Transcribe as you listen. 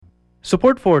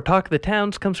Support for Talk of the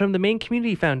Towns comes from the Maine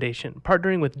Community Foundation,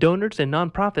 partnering with donors and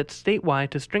nonprofits statewide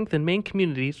to strengthen Maine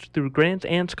communities through grants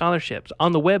and scholarships.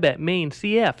 On the web at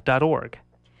mainecf.org.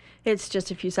 It's just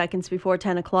a few seconds before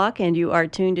 10 o'clock, and you are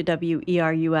tuned to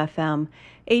WERU-FM,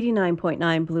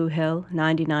 89.9 Blue Hill,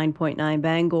 99.9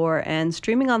 Bangor, and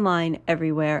streaming online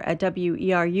everywhere at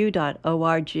weru.org.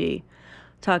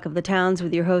 Talk of the Towns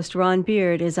with your host, Ron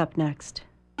Beard, is up next.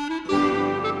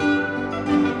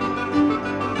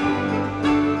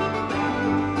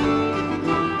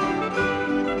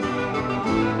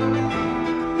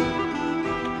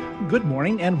 Good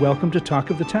morning and welcome to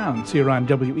Talk of the Towns here on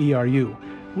WERU.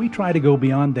 We try to go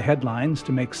beyond the headlines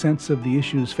to make sense of the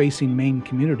issues facing Maine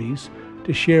communities,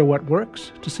 to share what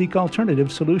works, to seek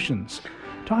alternative solutions.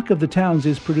 Talk of the Towns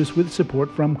is produced with support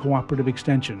from Cooperative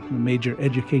Extension, the major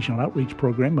educational outreach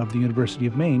program of the University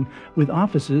of Maine, with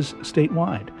offices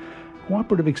statewide.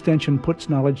 Cooperative Extension puts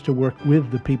knowledge to work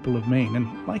with the people of Maine,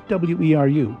 and like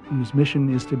WERU, whose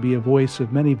mission is to be a voice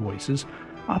of many voices,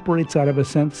 operates out of a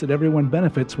sense that everyone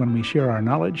benefits when we share our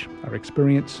knowledge, our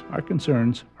experience, our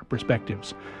concerns, our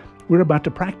perspectives. We're about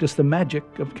to practice the magic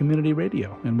of community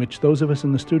radio, in which those of us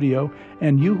in the studio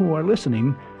and you who are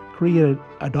listening create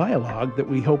a dialogue that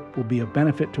we hope will be of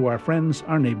benefit to our friends,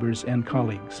 our neighbors, and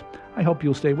colleagues. I hope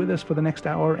you'll stay with us for the next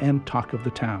hour and Talk of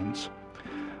the Towns.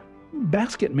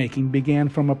 Basket making began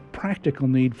from a practical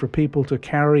need for people to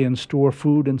carry and store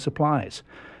food and supplies.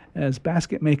 As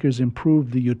basket makers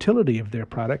improved the utility of their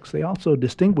products, they also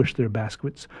distinguished their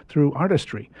baskets through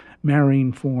artistry,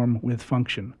 marrying form with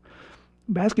function.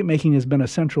 Basket making has been a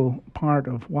central part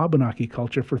of Wabanaki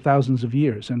culture for thousands of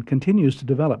years and continues to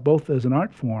develop both as an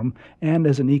art form and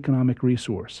as an economic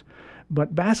resource.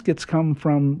 But baskets come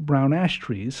from brown ash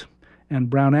trees, and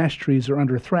brown ash trees are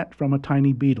under threat from a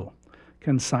tiny beetle.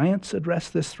 Can science address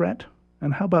this threat?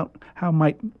 And how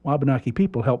might Wabanaki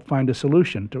people help find a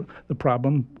solution to the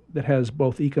problem that has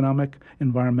both economic,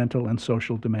 environmental, and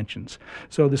social dimensions?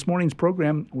 So this morning's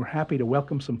program, we're happy to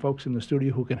welcome some folks in the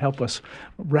studio who can help us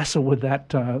wrestle with that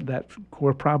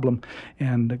core problem.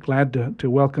 And glad to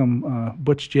welcome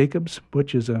Butch Jacobs.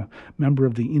 Butch is a member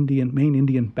of the Maine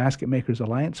Indian Basket Makers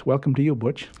Alliance. Welcome to you,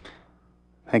 Butch.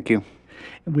 Thank you.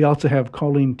 And we also have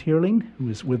Colleen Tierling, who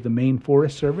is with the Maine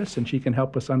Forest Service, and she can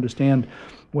help us understand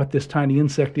what this tiny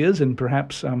insect is and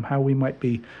perhaps how we might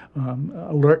be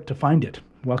alert to find it.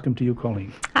 Welcome to you,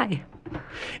 Colleen. Hi.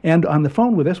 And on the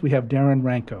phone with us, we have Darren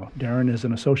Ranco. Darren is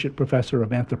an associate professor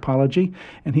of anthropology,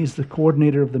 and he's the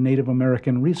coordinator of the Native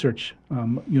American Research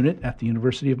Unit at the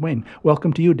University of Maine.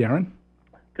 Welcome to you, Darren.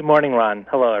 Good morning, Ron.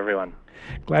 Hello, everyone.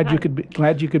 Glad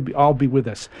you could all be with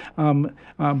us.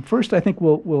 First, I think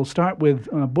we'll start with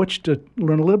Butch to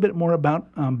learn a little bit more about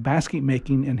basket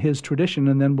making and his tradition,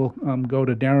 and then we'll go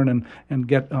to Darren and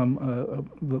get the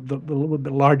little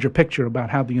bit larger picture about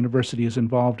how the university is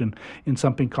involved in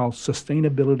something called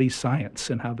sustainability science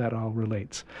and how that all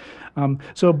relates.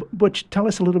 So, Butch, tell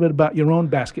us a little bit about your own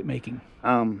basket making.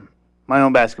 My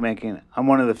own basket making. I'm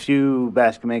one of the few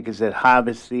basket makers that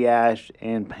harvest the ash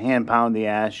and hand pound the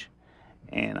ash.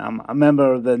 And I'm a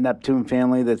member of the Neptune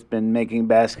family that's been making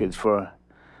baskets for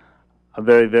a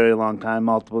very, very long time,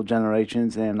 multiple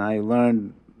generations. And I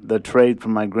learned the trade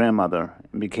from my grandmother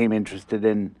and became interested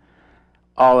in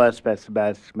all aspects of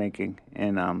basket making.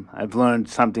 And I've learned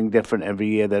something different every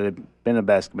year that I've been a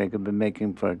basket maker. I've been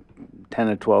making for 10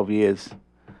 or 12 years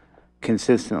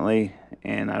consistently.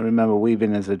 And I remember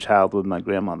weaving as a child with my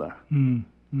grandmother.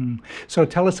 So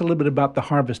tell us a little bit about the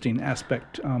harvesting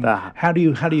aspect. How do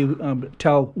you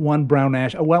tell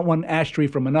one ash tree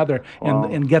from another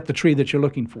and get the tree that you're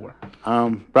looking for?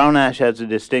 Brown ash has a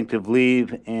distinctive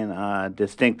leaf and a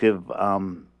distinctive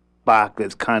bark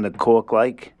that's kind of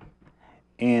cork-like,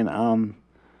 and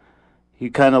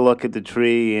you kind of look at the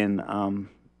tree and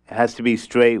it has to be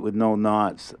straight with no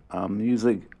knots.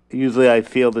 Usually I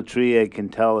feel the tree. I can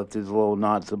tell if there's little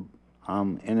knots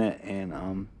in it,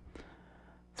 and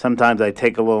sometimes I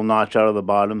take a little notch out of the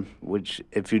bottom, which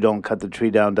if you don't cut the tree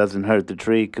down doesn't hurt the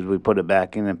tree because we put it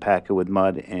back in and pack it with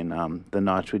mud and the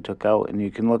notch we took out. And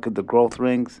you can look at the growth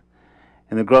rings,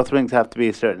 and the growth rings have to be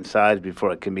a certain size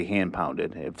before it can be hand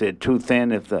pounded. If they're too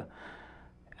thin, if the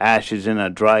ash is in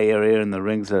a dry area and the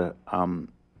rings are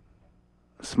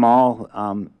small,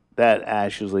 that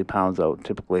ash usually pounds out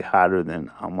typically harder than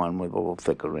one with a little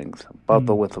thicker rings, about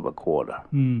the width of a quarter.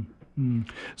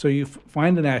 So you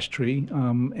find an ash tree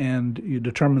and you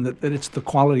determine that it's the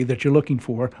quality that you're looking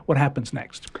for. What happens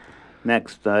next?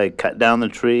 Next, I cut down the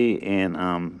tree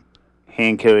and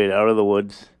hand carry it out of the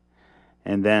woods.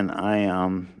 And then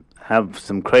I have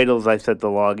some cradles I set the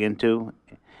log into.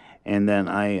 And then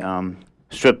I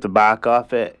strip the bark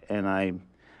off it, and I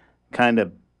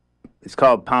it's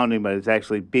called pounding, but it's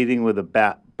actually beating with the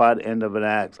butt end of an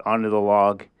axe onto the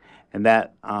log, and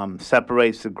that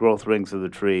separates the growth rings of the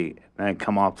tree and then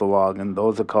come off the log, and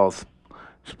those are called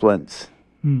splints.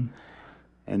 Hmm.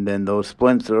 And then those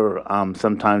splints are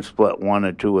sometimes split 1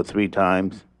 or 2 or 3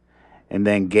 times, and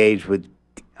then gauged with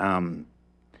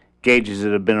gauges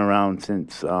that have been around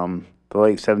since the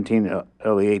late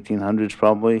early 1800s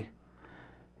probably.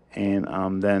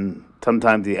 And then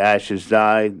sometimes the ash is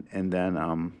dyed and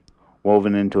then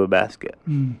woven into a basket.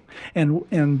 Mm.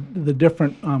 And the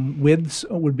different widths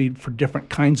would be for different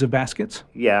kinds of baskets?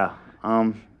 Yeah,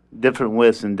 different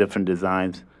widths and different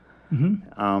designs.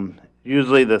 Mm-hmm.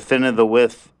 Usually the thinner the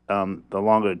width, the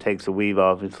longer it takes to weave,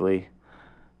 obviously.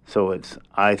 So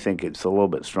I think it's a little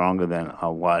bit stronger than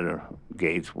a wider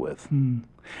gauge width. Mm.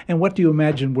 And what do you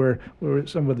imagine were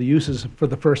some of the uses for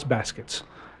the first baskets?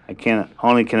 I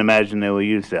only can imagine they were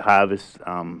used to harvest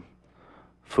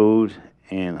food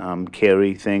and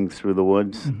carry things through the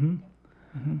woods. Mm-hmm.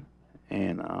 Mm-hmm.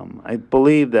 And I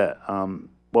believe that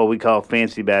what we call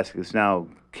fancy baskets now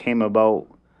came about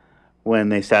when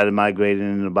they started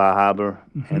migrating into Bar Harbor,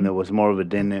 mm-hmm. and there was more of a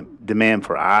demand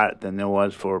for art than there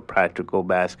was for practical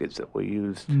baskets that were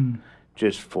used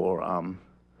just for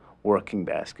working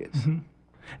baskets. Mm-hmm.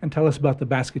 And tell us about the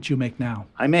baskets you make now.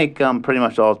 I make pretty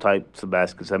much all types of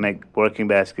baskets. I make working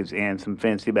baskets and some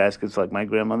fancy baskets like my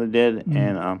grandmother did,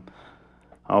 and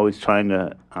always trying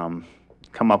to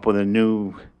come up with a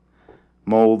new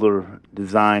mold or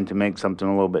design to make something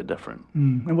a little bit different.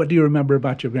 And what do you remember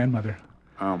about your grandmother?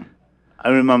 I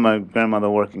remember my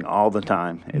grandmother working all the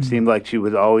time. It seemed like she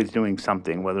was always doing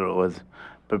something, whether it was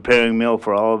preparing meal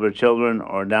for all of her children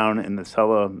or down in the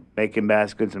cellar making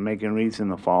baskets and making wreaths in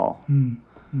the fall.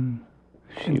 And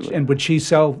would she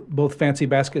sell both fancy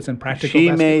baskets and practical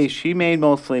baskets? She made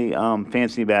mostly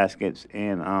fancy baskets,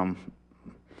 and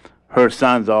her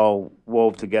sons all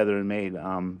wove together and made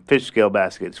fish scale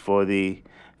baskets for the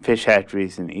fish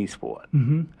hatcheries in Eastport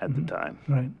at the time.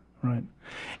 Right.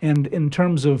 And in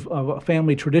terms of a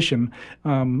family tradition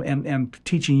and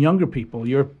teaching younger people,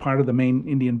 you're part of the Maine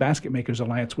Indian Basket Makers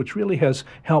Alliance, which really has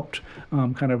helped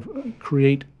kind of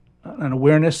create an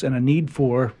awareness and a need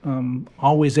for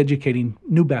always educating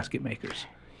new basket makers.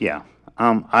 Yeah.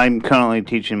 I'm currently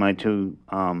teaching my 2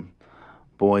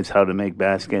 boys how to make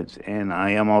baskets, and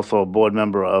I am also a board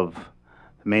member of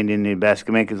the Maine Indian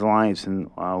Basket Makers Alliance,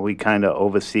 and we kind of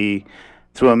oversee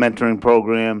through a mentoring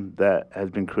program that has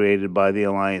been created by the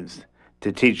Alliance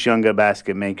to teach younger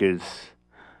basket makers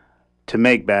to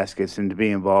make baskets and to be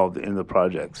involved in the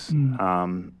projects.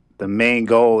 The main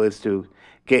goal is to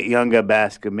get younger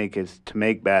basket makers to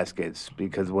make baskets,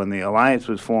 because when the Alliance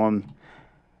was formed,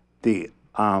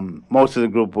 most of the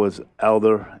group was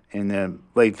elder in their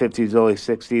late 50s, early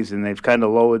 60s, and they've kind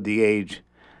of lowered the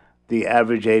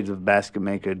average age of basket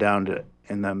maker down to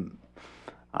in the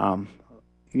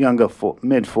younger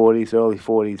mid-40s, early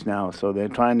 40s now. So they're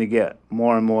trying to get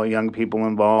more and more young people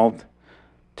involved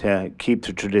to keep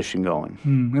the tradition going.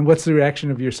 And what's the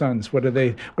reaction of your sons? What do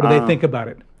they think about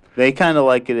it? They kind of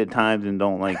like it at times and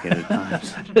don't like it at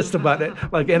times. Just about it,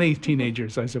 like any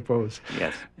teenagers, I suppose.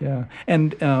 Yes. Yeah.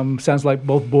 And sounds like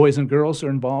both boys and girls are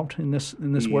involved in this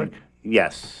work.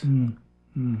 Yes.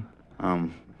 Yeah.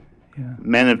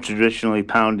 Men have traditionally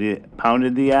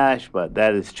pounded the ash, but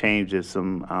that has changed. There's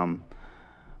some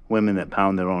women that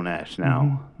pound their own ash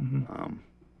now.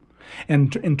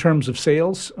 And in terms of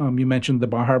sales, you mentioned the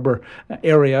Bar Harbor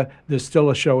area. There's still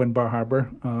a show in Bar Harbor.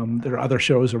 There are other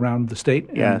shows around the state.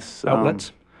 Yes.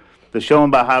 Outlets. The show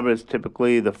in Bar Harbor is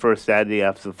typically the first Saturday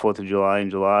after the 4th of July in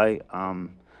July.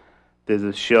 There's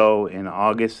a show in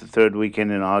August, the 3rd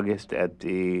weekend in August, at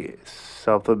the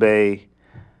South of Bay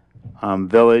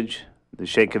Village, the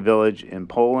Shaker Village in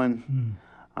Poland.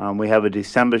 We have a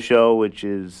December show, which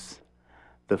is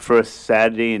the first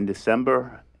Saturday in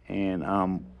December,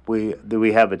 and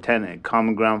we have a tent at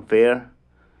Common Ground Fair.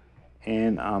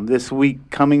 And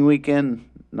coming weekend,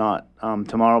 not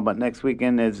tomorrow, but next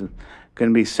weekend, is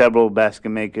going to be several basket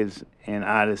makers and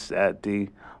artists at the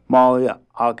Molly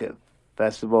Orchid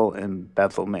Festival in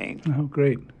Bethel, Maine. Oh,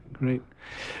 great.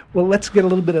 Well, let's get a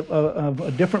little bit of a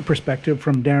different perspective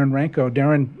from Darren Ranco.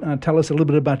 Darren, tell us a little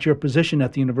bit about your position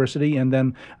at the university, and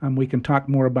then we can talk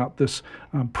more about this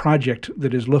project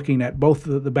that is looking at both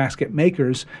the basket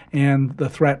makers and the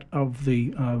threat of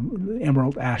the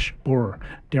emerald ash borer.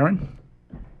 Darren?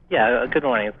 Yeah, good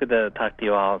morning. It's good to talk to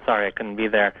you all. Sorry I couldn't be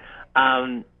there.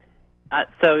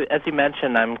 So, as you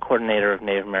mentioned, I'm coordinator of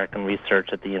Native American research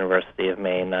at the University of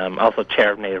Maine. I'm also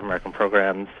chair of Native American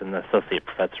programs and associate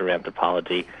professor of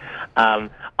anthropology.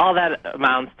 All that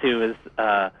amounts to is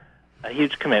a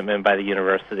huge commitment by the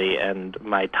university and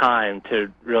my time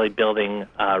to really building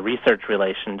research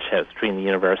relationships between the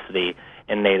university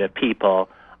and Native people.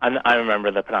 I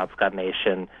remember the Penobscot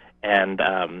Nation, and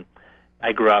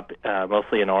I grew up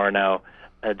mostly in Orono,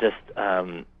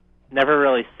 never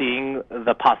really seeing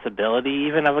the possibility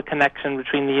even of a connection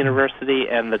between the university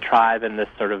and the tribe in this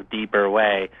sort of deeper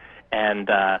way. And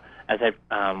as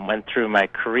I went through my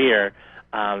career,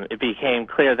 it became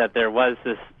clear that there was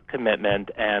this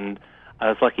commitment, and I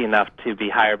was lucky enough to be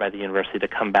hired by the university to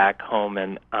come back home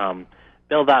and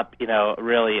build up,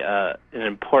 really an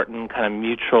important kind of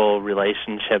mutual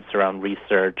relationships around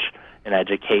research and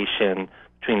education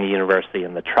between the university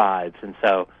and the tribes. And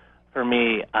so for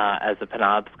me, as a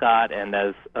Penobscot and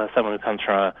as someone who comes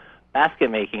from a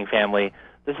basket-making family,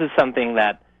 this is something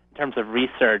that, in terms of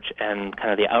research and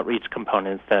kind of the outreach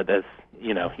components, that as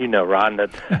Ron,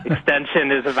 that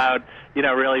extension is about,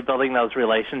 really building those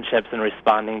relationships and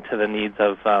responding to the needs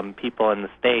of people in the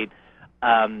state.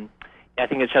 I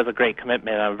think it shows a great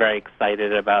commitment. I'm very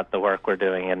excited about the work we're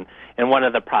doing. And one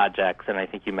of the projects, and I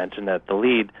think you mentioned that the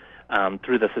lead,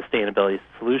 through the Sustainability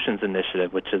Solutions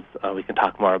Initiative, which is, we can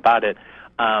talk more about it,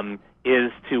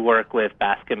 is to work with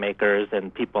basket makers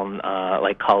and people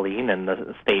like Colleen and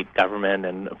the state government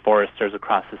and foresters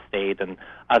across the state and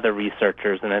other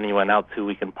researchers and anyone else who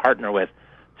we can partner with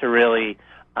to really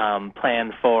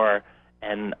plan for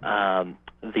and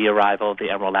the arrival of the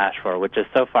emerald ash borer, which is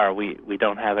so far we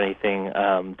don't have anything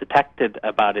detected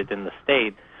about it in the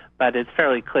state, but it's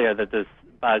fairly clear that this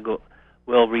bug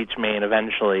will reach Maine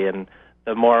eventually, and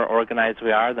the more organized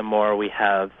we are, the more we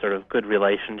have sort of good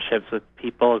relationships with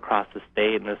people across the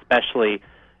state, and especially,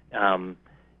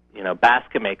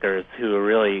 basket makers who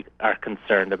really are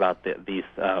concerned about these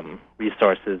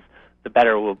resources, the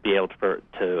better we'll be able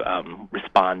to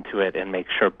respond to it and make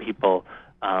sure people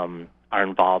are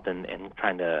involved in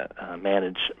trying to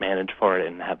manage for it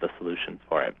and have the solutions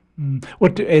for it.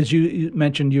 As you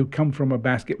mentioned, you come from a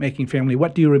basket making family.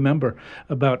 What do you remember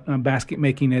about basket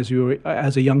making as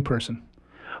a young person?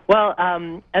 Well,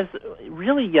 as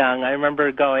really young, I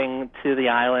remember going to the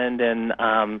island and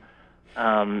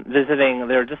visiting.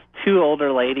 There were just two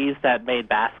older ladies that made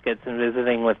baskets and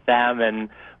visiting with them, and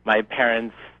my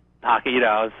parents talking.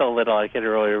 I was so little I can't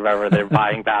really remember. They're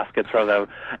buying baskets from them.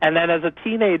 And then as a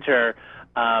teenager,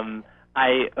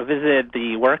 I visited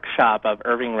the workshop of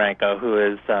Irving Ranco, who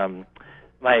is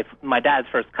my dad's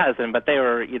first cousin, but they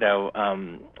were,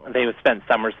 they spent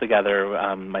summers together.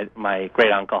 My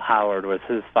great uncle Howard was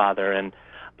his father, and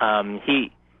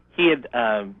he had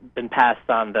been passed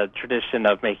on the tradition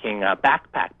of making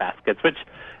backpack baskets, which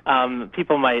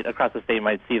people across the state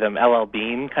might see them. LL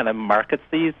Bean kind of markets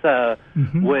these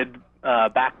wood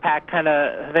backpack kind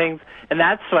of things, and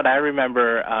that's what I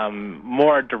remember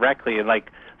more directly, and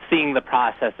like seeing the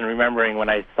process and remembering when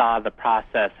I saw the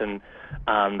process and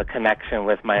the connection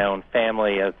with my own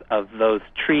family of those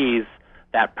trees,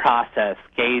 that process,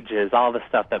 gauges, all the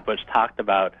stuff that Butch talked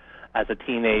about as a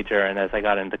teenager, and as I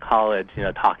got into college,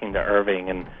 talking to Irving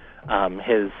and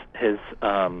his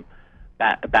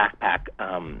backpack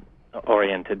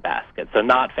oriented baskets. So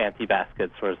not fancy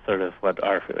baskets were sort of what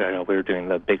we were doing,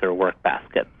 the bigger work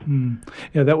basket.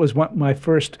 Yeah, that was what my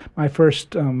first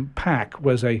pack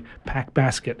was, a pack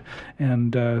basket,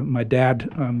 and my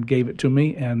dad gave it to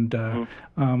me, and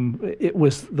it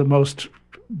was the most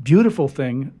beautiful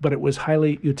thing, but it was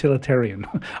highly utilitarian.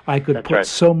 I could put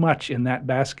so much in that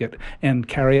basket and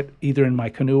carry it either in my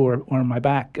canoe or on my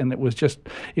back, and it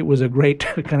was a great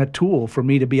kind of tool for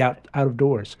me to be out of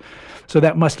doors. So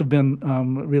that must have been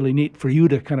really neat for you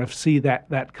to kind of see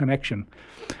that connection.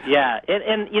 Yeah,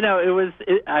 and it was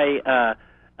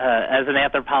as an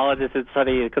anthropologist, it's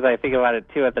funny because I think about it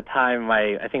too. At the time,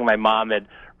 I think my mom had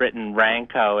written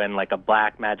Ranco in like a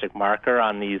black magic marker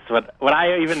on these. What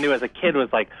I even knew as a kid was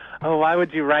like, oh, why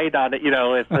would you write on it?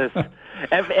 It's this,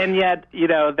 and yet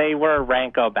they were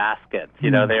Ranco baskets. They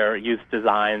were used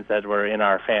designs that were in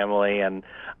our family, and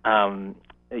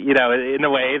in a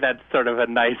way that's sort of a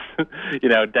nice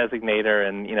designator,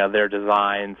 and their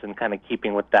designs and kind of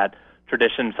keeping with that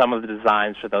tradition. Some of the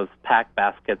designs for those pack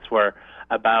baskets were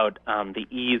about the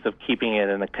ease of keeping it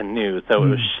in a canoe. So it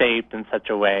was shaped in such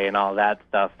a way and all that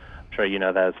stuff. I'm sure you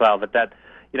know that as well. But that,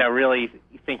 really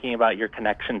thinking about your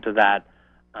connection to that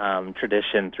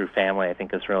tradition through family, I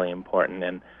think is really important.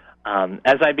 And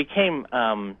as I became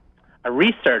a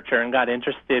researcher and got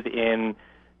interested in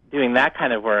doing that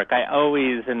kind of work, I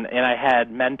always, and I had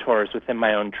mentors within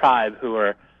my own tribe who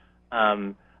were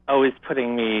always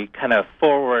putting me kind of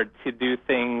forward to do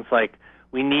things like,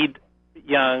 we need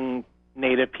young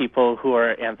Native people who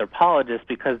are anthropologists,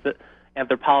 because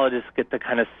anthropologists get to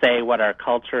kind of say what our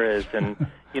culture is, and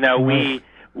we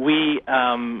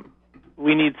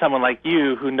need someone like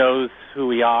you who knows who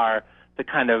we are to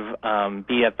kind of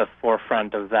be at the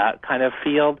forefront of that kind of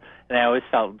field. And I always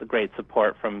felt the great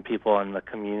support from people in the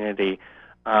community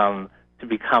to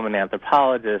become an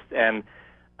anthropologist. And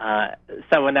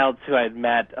someone else who I'd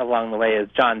met along the way is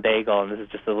John Daigle, and this is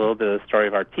just a little bit of the story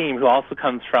of our team, who also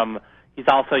comes from, he's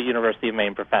also a University of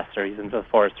Maine professor. He's in the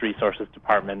Forest Resources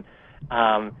Department.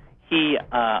 He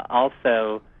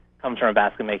also comes from a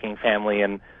basket-making family,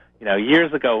 and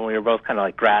years ago when we were both kind of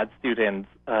like grad students,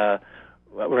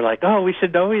 we're like, oh, we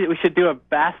should do a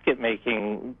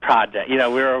basket-making project. We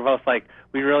were both like,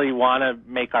 we really want to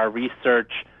make our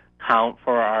research count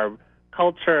for our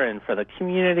culture and for the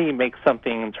community, make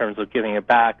something in terms of giving it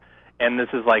back. And this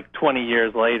is like 20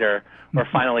 years later, we're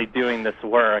finally doing this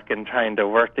work and trying to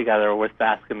work together with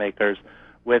basket makers,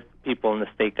 with people in the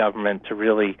state government to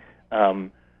really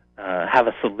have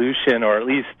a solution, or at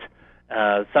least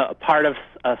a part of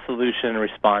a solution in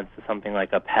response to something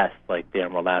like a pest like the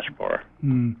emerald ash borer.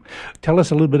 Tell us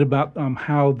a little bit about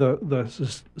how the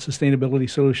Sustainability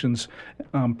Solutions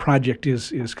project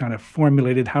is kind of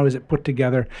formulated. How is it put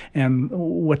together, and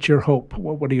what's your hope?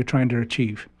 What are you trying to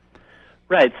achieve?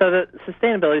 Right. So the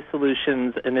Sustainability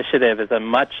Solutions Initiative is a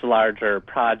much larger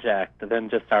project than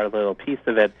just our little piece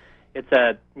of it. It's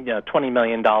a $20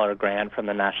 million grant from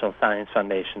the National Science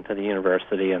Foundation to the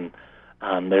university, and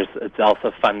it's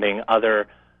also funding other,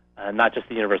 not just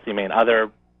the University of Maine,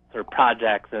 other sort of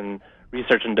projects and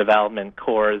research and development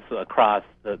cores across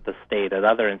the state at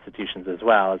other institutions as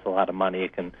well. It's a lot of money.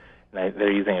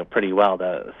 They're using it pretty well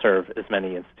to serve as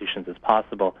many institutions as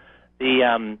possible.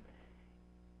 The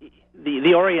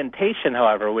orientation,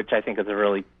 however, which I think is a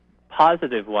really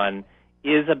positive one,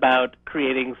 is about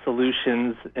creating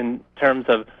solutions in terms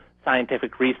of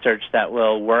scientific research that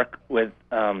will work with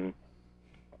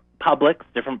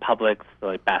different publics, so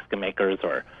like basket makers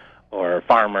or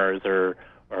farmers or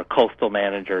coastal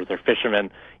managers or fishermen,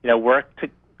 work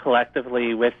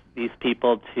collectively with these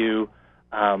people to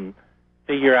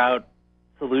figure out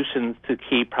solutions to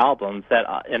key problems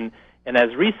and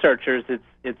as researchers,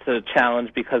 it's a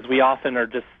challenge because we often are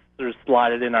just sort of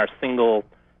slotted in our single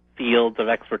fields of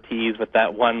expertise with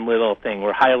that one little thing.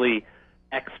 We're highly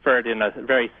expert in a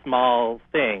very small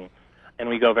thing, and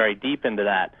we go very deep into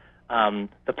that.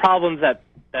 The problems that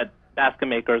basket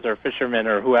makers or fishermen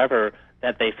or whoever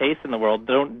that they face in the world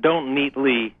don't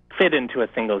neatly fit into a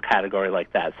single category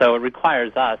like that. So it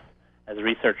requires us as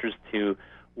researchers to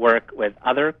work with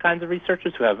other kinds of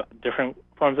researchers who have different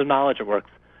forms of knowledge. It works.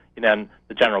 And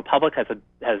the general public has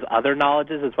other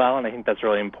knowledges as well, and I think that's a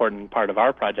really important part of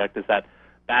our project is that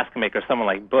basket maker, someone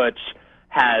like Butch,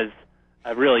 has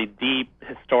a really deep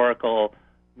historical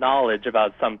knowledge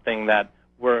about something that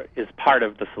is part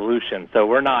of the solution. So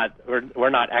we're not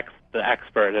the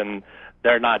expert, and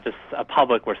they're not just a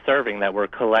public we're serving, that we're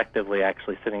collectively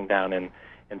actually sitting down and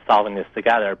solving this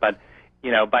together. But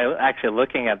by actually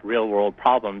looking at real world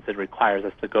problems, it requires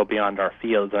us to go beyond our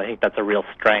fields, and I think that's a real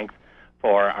strength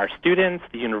for our students,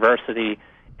 the university,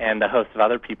 and a host of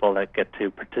other people that get to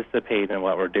participate in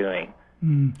what we're doing.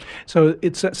 So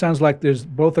it sounds like there's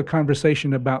both a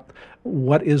conversation about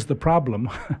what is the problem,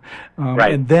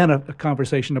 right, and then a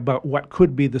conversation about what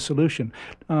could be the solution.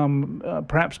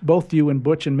 Perhaps both you and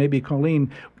Butch and maybe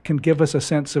Colleen can give us a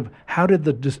sense of how did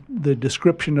the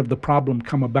description of the problem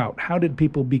come about? How did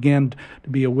people begin to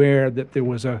be aware that there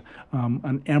was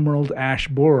an emerald ash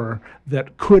borer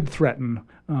that could threaten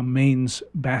Maine's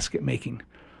basket making?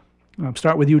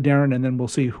 Start with you, Darren, and then we'll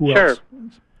see who else.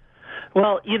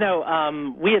 Well,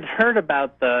 we had heard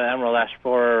about the emerald ash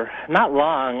borer not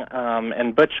long,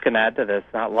 and Butch can add to this,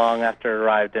 not long after it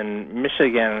arrived in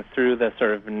Michigan through the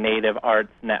sort of Native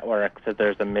Arts Network. So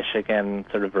there's a Michigan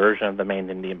sort of version of the Maine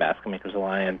Indian Basket Makers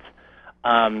Alliance.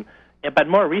 But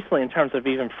more recently, in terms of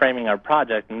even framing our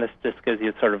project, and this just gives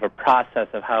you sort of a process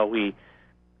of how we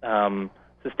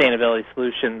sustainability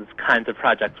solutions kinds of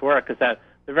projects work, is that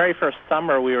the very first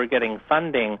summer we were getting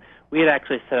funding, we had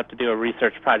actually set up to do a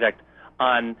research project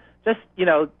on just,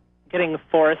 getting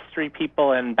forestry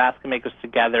people and basket makers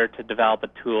together to develop a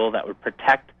tool that would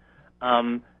protect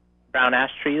brown ash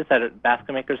trees that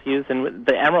basket makers use. And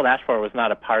the emerald ash borer was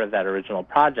not a part of that original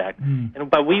project.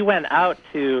 But we went out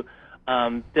to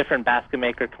different basket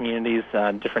maker communities,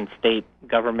 different state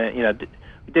government.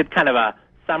 We did kind of a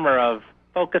summer of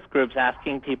focus groups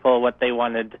asking people what they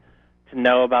wanted to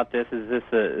know about this. Is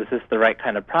this the right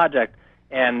kind of project?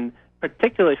 And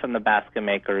particularly from the basket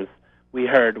makers, we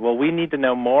heard, well, we need to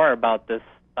know more about this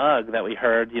bug that we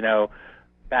heard,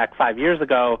 back 5 years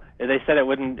ago, they said it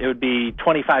would be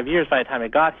 25 years by the time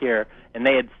it got here, and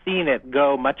they had seen it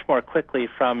go much more quickly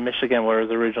from Michigan, where it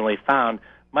was originally found,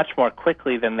 much more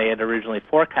quickly than they had originally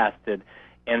forecasted.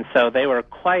 And so they were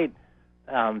quite,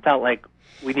 felt like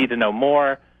we need to know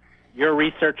more. You're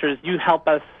researchers, you help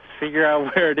us figure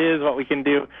out where it is, what we can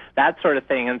do, that sort of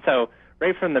thing. And so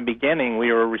right from the beginning,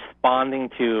 we were responding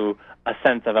to a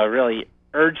sense of a really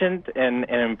urgent and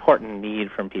important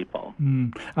need from people.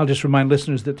 I'll just remind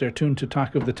listeners that they're tuned to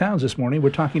Talk of the Towns this morning. We're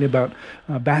talking about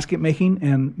basket making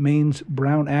and Maine's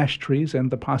brown ash trees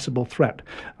and the possible threat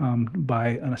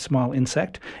by a small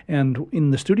insect. And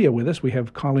in the studio with us, we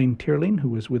have Colleen Tierling,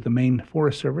 who is with the Maine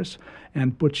Forest Service,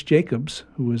 and Butch Jacobs,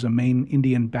 who is a Maine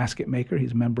Indian basket maker.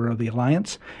 He's a member of the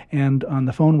Alliance. And on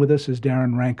the phone with us is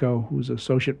Darren Ranco, who's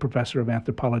Associate Professor of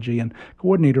Anthropology and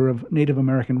Coordinator of Native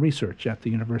American Research at the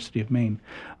University of Maine.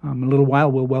 In a little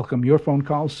while, we'll welcome your phone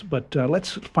calls, but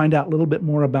let's find out a little bit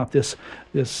more about this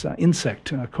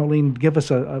insect. Colleen, give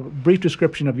us a brief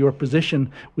description of your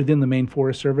position within the Maine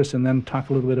Forest Service, and then talk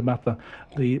a little bit about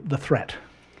the threat.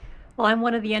 Well, I'm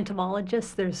one of the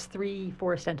entomologists. There's 3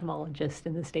 forest entomologists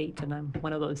in the state, and I'm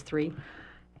one of those 3.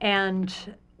 And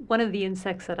one of the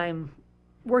insects that I'm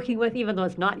working with, even though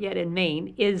it's not yet in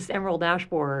Maine, is emerald ash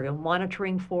borer.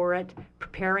 Monitoring for it,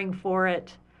 preparing for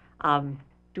it,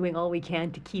 doing all we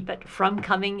can to keep it from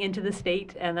coming into the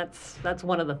state, and that's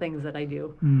one of the things that I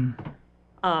do.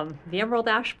 The emerald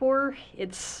ash borer,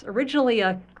 it's originally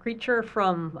a creature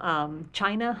from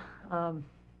China,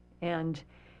 and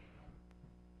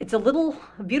it's a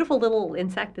beautiful little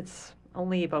insect. It's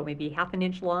only about maybe half an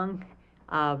inch long,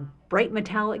 bright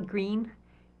metallic green,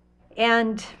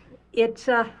 and it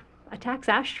attacks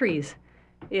ash trees.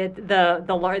 It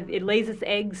lays its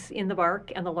eggs in the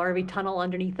bark, and the larvae tunnel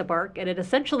underneath the bark, and it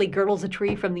essentially girdles a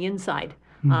tree from the inside.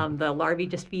 The larvae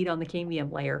just feed on the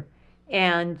cambium layer.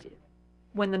 And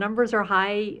when the numbers are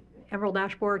high, emerald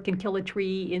ash borer can kill a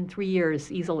tree in 3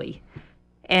 years easily.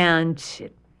 And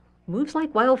it moves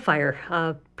like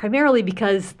wildfire, primarily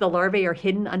because the larvae are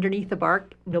hidden underneath the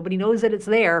bark. Nobody knows that it's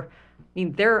there. I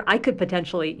mean, I could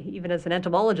potentially, even as an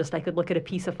entomologist, I could look at a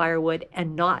piece of firewood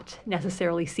and not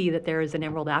necessarily see that there is an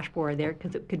emerald ash borer there,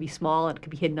 because it could be small and it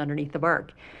could be hidden underneath the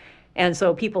bark. And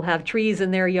so people have trees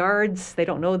in their yards. They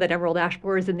don't know that emerald ash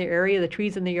borer is in their area. The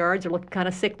trees in their yards are looking kind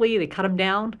of sickly. They cut them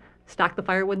down, stock the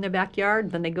firewood in their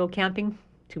backyard, then they go camping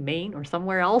to Maine or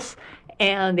somewhere else,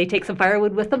 and they take some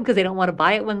firewood with them because they don't want to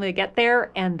buy it when they get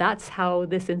there, and that's how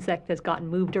this insect has gotten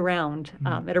moved around.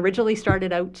 It originally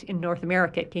started out in North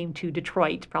America. It came to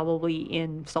Detroit, probably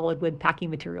in solid wood packing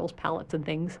materials, pallets and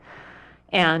things,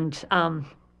 and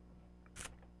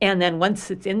then once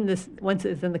it's in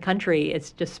the country,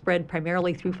 it's just spread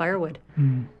primarily through firewood,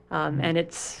 and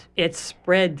it's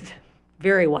spread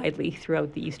very widely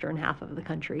throughout the eastern half of the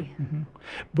country,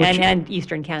 and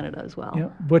eastern Canada as well. Yeah.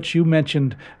 Butch, you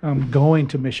mentioned going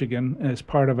to Michigan as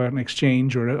part of an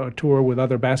exchange or a tour with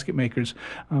other basket makers.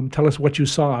 Tell us what you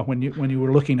saw when you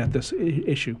were looking at this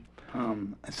issue.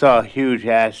 I saw huge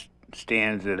ash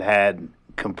stands that had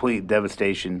complete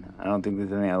devastation. I don't think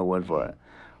there's any other word for it.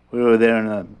 We were there in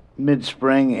the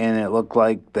mid-spring, and it looked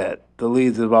like that the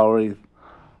leaves have already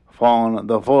fallen.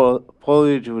 The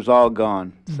foliage was all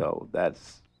gone. So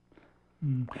that's.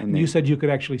 And you said you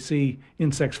could actually see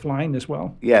insects flying as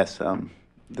well. Yes,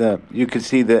 you could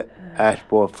see the ash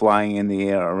borer flying in the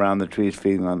air around the trees,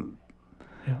 feeding on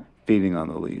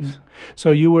the leaves.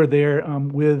 So you were there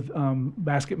with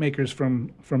basket makers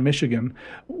from Michigan.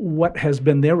 What has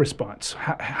been their response?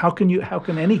 How can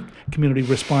any community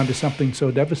respond to something so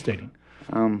devastating?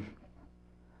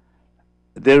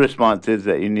 Their response is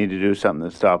that you need to do something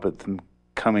to stop it from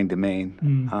coming to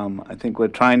Maine. I think we're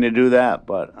trying to do that,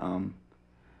 but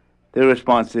their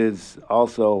response is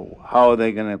also, how are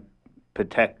they going to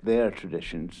protect their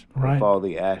traditions if all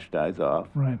the ash dies off?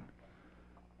 Right.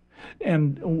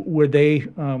 And were they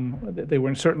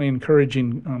were certainly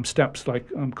encouraging steps like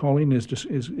Colleen is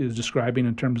describing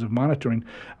in terms of monitoring.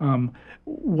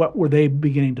 What were they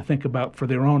beginning to think about for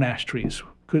their own ash trees?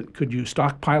 Could you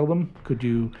stockpile them? Could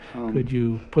you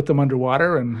put them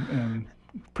underwater and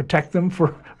protect them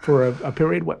for a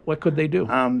period? What could they do?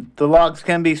 The logs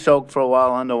can be soaked for a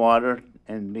while underwater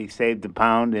and be saved to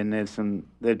pound. And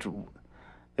they're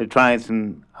trying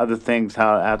some other things.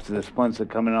 How after the splints are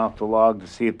coming off the log, to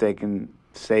see if they can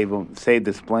save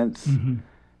the splints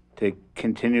to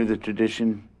continue the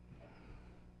tradition.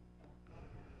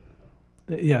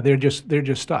 Yeah, they're just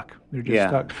stuck. They're just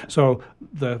stuck. So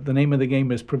the name of the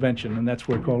game is prevention, and that's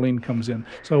where Colleen comes in.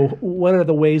 So what are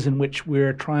the ways in which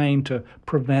we're trying to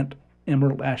prevent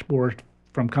emerald ash borer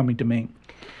from coming to Maine?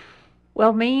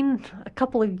 Well, Maine, a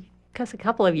couple of a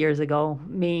couple of years ago,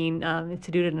 Maine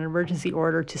instituted an emergency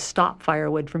order to stop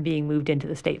firewood from being moved into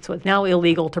the state. So it's now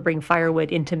illegal to bring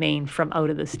firewood into Maine from out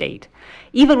of the state.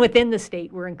 Even within the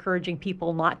state, we're encouraging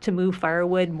people not to move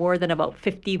firewood more than about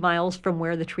 50 miles from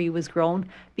where the tree was grown,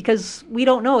 because we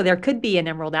don't know. There could be an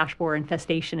emerald ash borer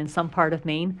infestation in some part of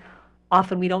Maine.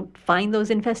 Often we don't find those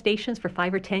infestations for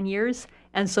 5 or 10 years.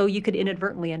 And so you could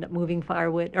inadvertently end up moving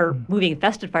firewood or moving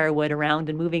infested firewood around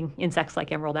and moving insects like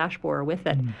emerald ash borer with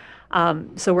it.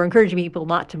 So we're encouraging people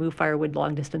not to move firewood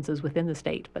long distances within the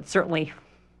state, but certainly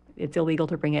it's illegal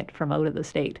to bring it from out of the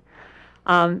state.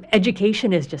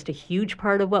 Education is just a huge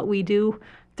part of what we do.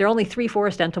 There are only 3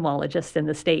 forest entomologists in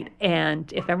the state,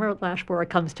 and if emerald ash borer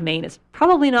comes to Maine, it's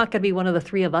probably not going to be one of the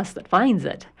 3 of us that finds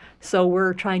it. So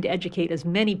we're trying to educate as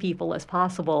many people as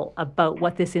possible about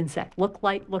what this insect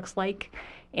looks like,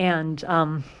 and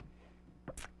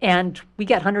we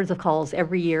get hundreds of calls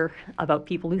every year about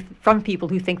from people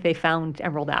who think they found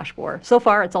emerald ash borer. So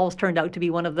far, it's always turned out to be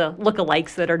one of the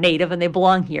lookalikes that are native and they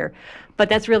belong here. But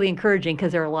that's really encouraging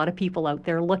because there are a lot of people out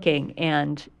there looking,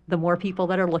 and the more people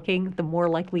that are looking, the more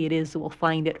likely it is that we'll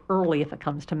find it early if it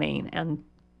comes to Maine. And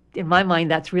in my mind,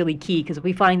 that's really key, because if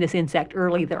we find this insect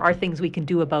early, there are things we can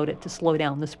do about it to slow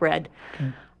down the spread.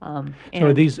 Okay. So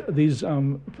are these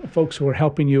folks who are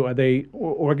helping you, are they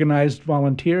organized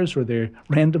volunteers or they're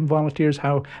random volunteers?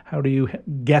 How do you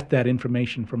get that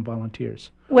information from volunteers?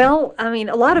 Well, I mean,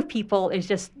 a lot of people is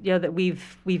just, that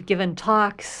we've given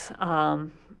talks,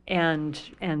 and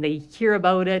they hear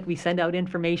about it. We send out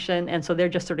information, and so they're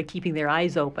just sort of keeping their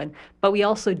eyes open. But we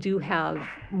also do have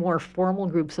more formal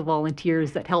groups of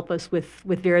volunteers that help us with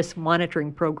various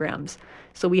monitoring programs.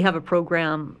 So we have a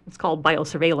program, it's called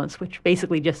biosurveillance, which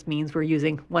basically just means we're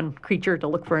using one creature to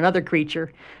look for another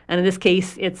creature. And in this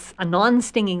case, it's a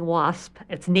non-stinging wasp.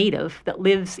 It's native, that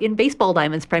lives in baseball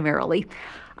diamonds primarily,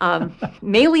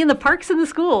 mainly in the parks and the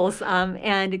schools,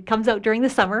 and it comes out during the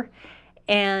summer.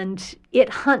 And it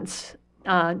hunts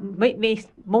it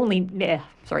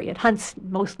hunts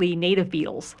mostly native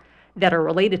beetles that are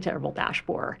related to emerald ash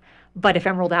borer. But if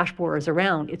emerald ash borer is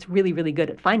around, it's really, really good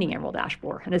at finding emerald ash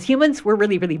borer. And as humans, we're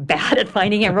really, really bad at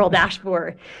finding emerald ash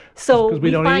borer. So because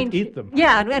we don't eat them.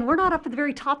 Yeah, and we're not up at the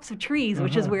very tops of trees,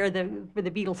 which is where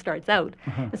the beetle starts out.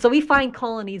 And so we find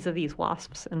colonies of these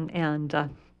wasps, and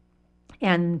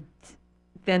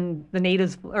then the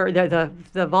natives or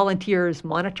the volunteers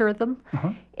monitor them,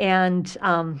 and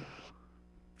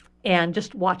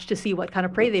just watch to see what kind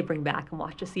of prey they bring back, and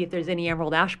watch to see if there's any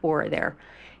emerald ash borer there.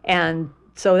 And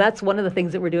so that's one of the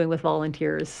things that we're doing with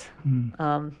volunteers.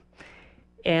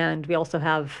 And we also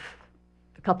have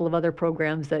a couple of other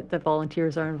programs that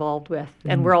volunteers are involved with.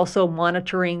 And we're also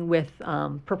monitoring with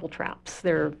purple traps.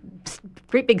 They're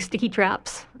great big sticky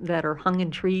traps that are hung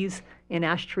in trees, in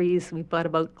ash trees. We've got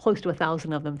about close to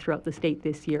 1,000 of them throughout the state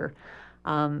this year.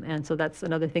 And so that's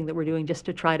another thing that we're doing, just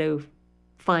to try to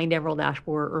find emerald ash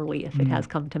borer early if it has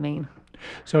come to Maine.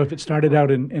 So if it started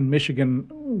out in Michigan,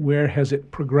 where has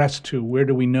it progressed to? Where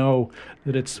do we know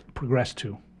that it's progressed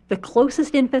to? The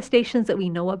closest infestations that we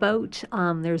know about,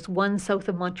 there's one south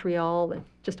of Montreal,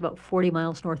 just about 40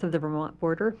 miles north of the Vermont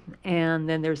border. And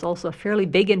then there's also a fairly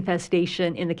big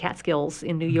infestation in the Catskills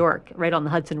in New York, right on the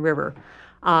Hudson River.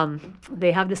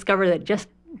 They have discovered that just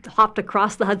hopped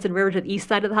across the Hudson River to the east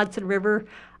side of the Hudson River.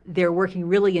 They're working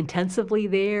really intensively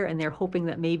there, and they're hoping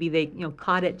that maybe they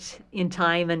caught it in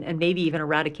time and maybe even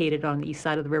eradicated it on the east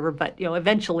side of the river. But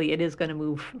eventually it is going to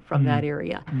move from that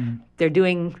area. They're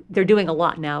doing a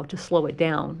lot now to slow it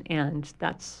down, and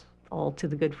that's all to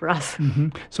the good for us.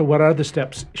 So what are the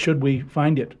steps should we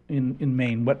find it in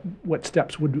Maine? What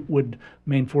steps would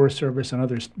Maine Forest Service and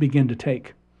others begin to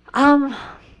take?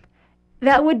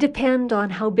 That would depend on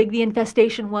how big the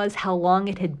infestation was, how long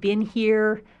it had been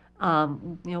here.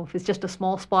 If it's just a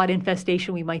small spot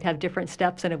infestation, we might have different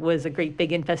steps, and it was a great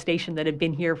big infestation that had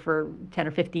been here for 10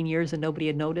 or 15 years and nobody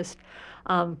had noticed.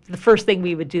 The first thing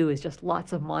we would do is just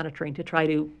lots of monitoring to try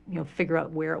to figure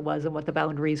out where it was and what the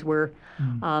boundaries were.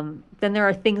 Then there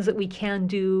are things that we can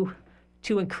do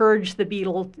to encourage the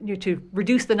beetle, to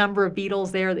reduce the number of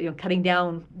beetles there, cutting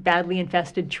down badly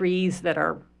infested trees that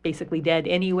are basically dead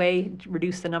anyway, to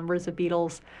reduce the numbers of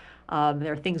beetles.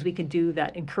 There are things we can do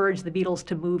that encourage the beetles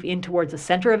to move in towards the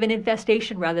center of an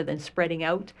infestation rather than spreading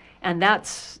out. And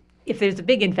that's, if there's a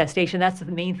big infestation, that's the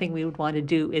main thing we would want to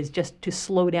do, is just to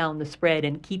slow down the spread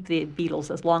and keep the beetles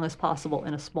as long as possible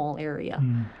in a small area.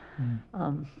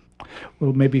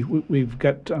 Well, maybe we've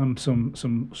got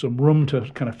some room to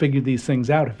kind of figure these things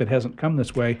out if it hasn't come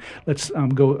this way. Let's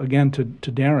go again to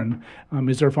Darren.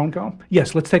 Is there a phone call?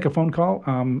 Yes, let's take a phone call.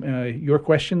 Your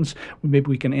questions, maybe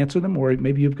we can answer them, or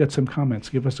maybe you've got some comments.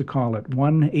 Give us a call at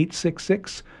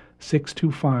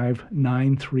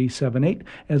 1-866-625-9378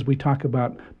 as we talk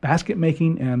about basket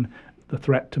making and the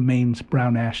threat to Maine's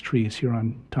brown ash trees here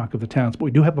on Talk of the Towns. But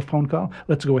we do have a phone call.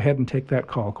 Let's go ahead and take that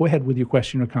call. Go ahead with your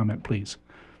question or comment, please.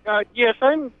 Yes,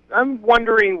 I'm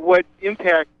wondering what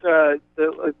impact the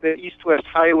East-West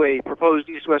Highway, proposed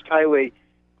East-West Highway,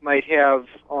 might have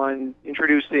on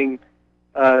introducing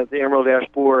the Emerald Ash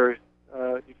Borer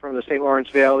from the St. Lawrence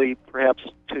Valley, perhaps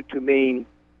to Maine,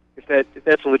 if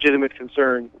that's a legitimate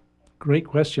concern. Great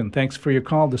question. Thanks for your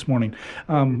call this morning.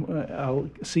 I'll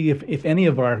see if any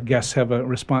of our guests have a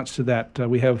response to that.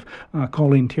 We have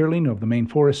Colleen Tierling of the Maine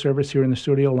Forest Service here in the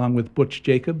studio, along with Butch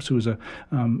Jacobs, who's a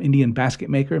Indian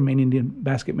basket maker, Maine Indian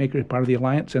basket maker, part of the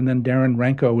Alliance, and then Darren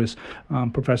Ranco is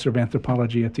professor of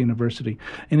anthropology at the university.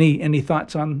 Any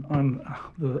thoughts on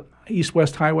the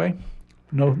East-West Highway?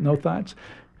 No thoughts?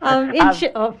 Go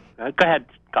ahead,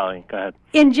 Colleen. Go ahead.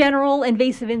 In general,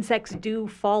 invasive insects do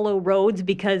follow roads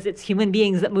because it's human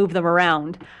beings that move them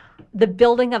around. The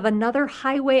building of another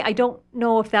highway, I don't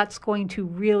know if that's going to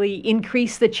really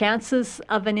increase the chances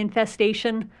of an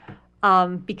infestation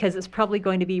because it's probably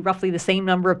going to be roughly the same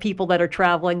number of people that are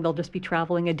traveling. They'll just be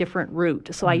traveling a different route.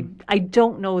 So I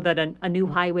don't know that a new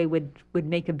highway would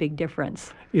make a big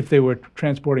difference. If they were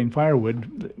transporting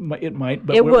firewood, it might.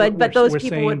 But it would, but those people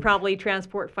saying, would probably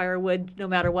transport firewood no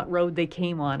matter what road they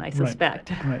came on, I suspect.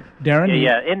 Right. Darren?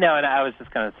 Yeah. And I was just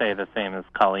going to say the same as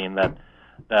Colleen, that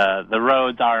the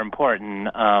roads are important.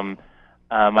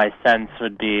 My sense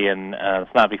would be, and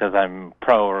it's not because I'm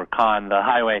pro or con the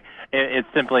highway, it's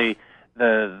simply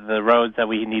the roads that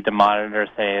we need to monitor,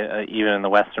 say, even in the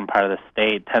western part of the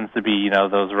state, tends to be,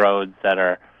 those roads that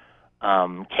are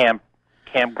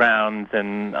campgrounds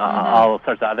and all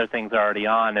sorts of other things are already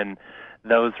on, and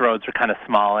those roads are kind of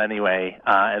small anyway,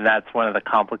 and that's one of the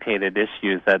complicated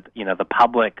issues that, the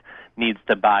public needs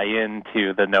to buy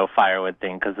into the no firewood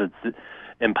thing, because it's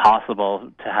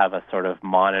impossible to have a sort of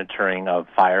monitoring of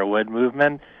firewood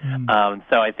movement.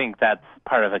 So I think that's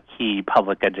part of a key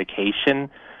public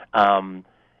education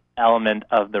element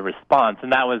of the response.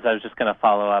 And I was just going to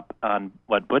follow up on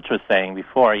what Butch was saying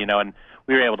before, and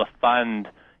we were able to fund,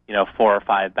 4 or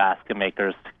 5 basket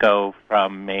makers to go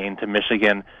from Maine to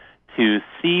Michigan to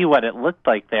see what it looked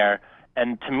like there.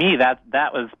 And to me, that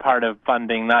was part of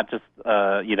funding, not just,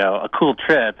 a cool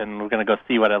trip and we're going to go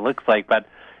see what it looks like, but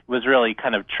it was really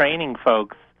kind of training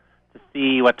folks to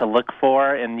see what to look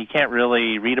for, and you can't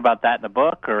really read about that in a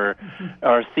book or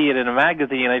see it in a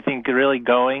magazine. I think really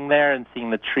going there and seeing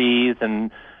the trees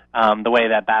and the way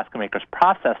that basket makers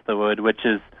process the wood, which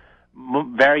is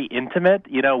very intimate,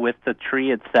 with the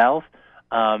tree itself,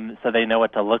 so they know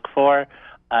what to look for,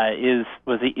 is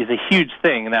a huge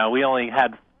thing. Now, we only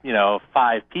had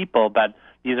 5 people, but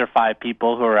these are 5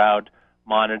 people who are out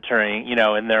monitoring,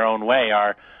 in their own way,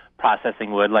 are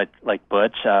processing wood like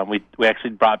Butch. We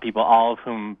actually brought people, all of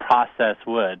whom process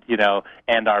wood,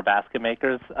 and are basket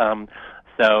makers.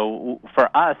 So for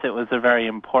us, it was a very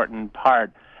important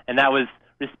part, and that was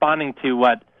responding to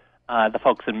what the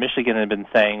folks in Michigan had been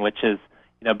saying, which is,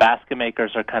 basket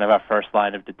makers are kind of our first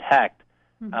line of detect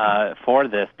for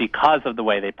this because of the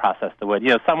way they process the wood.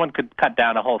 Someone could cut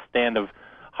down a whole stand of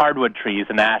hardwood trees,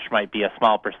 and ash might be a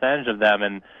small percentage of them,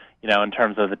 and in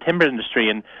terms of the timber industry,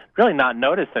 and really not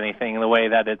notice anything in the way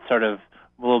that it's sort of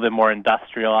a little bit more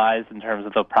industrialized in terms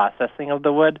of the processing of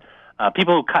the wood.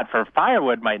 People who cut for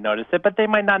firewood might notice it, but they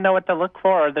might not know what to look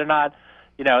for, or they're not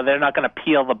going to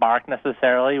peel the bark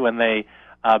necessarily when they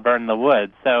burn the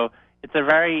wood. So it's a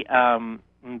very,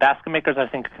 basket makers, I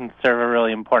think, can serve a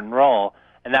really important role.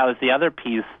 And that was the other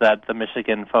piece that the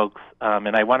Michigan folks,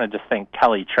 and I want to just thank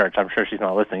Kelly Church. I'm sure she's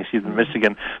not listening. She's in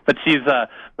Michigan, but she's a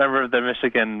member of the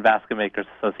Michigan Basket Makers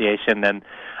Association, and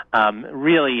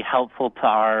really helpful to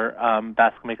our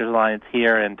Basket Makers Alliance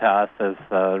here and to us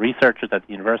as researchers at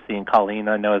the university. And Colleen,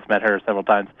 I know, has met her several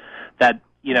times. That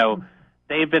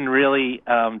they've been really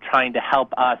trying to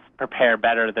help us prepare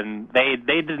better than they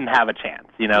didn't have a chance.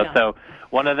 Yeah. So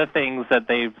one of the things that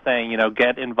they've saying,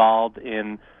 get involved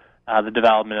in the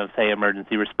development of, say,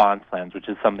 emergency response plans, which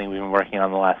is something we've been working on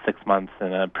the last 6 months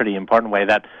in a pretty important way,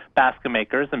 that basket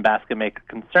makers and basket maker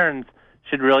concerns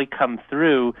should really come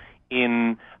through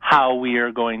in how we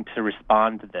are going to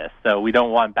respond to this. So we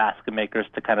don't want basket makers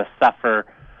to kind of suffer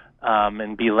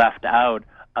and be left out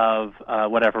of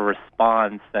whatever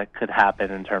response that could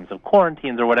happen in terms of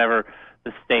quarantines or whatever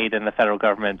the state and the federal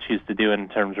government choose to do in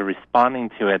terms of responding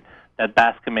to it. that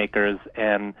basket makers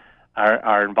and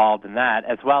are involved in that,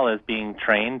 as well as being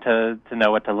trained to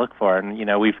know what to look for. And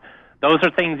those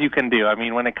are things you can do. I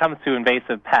mean, when it comes to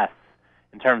invasive pests,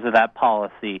 in terms of that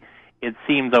policy, it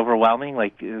seems overwhelming,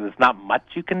 like there's not much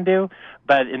you can do,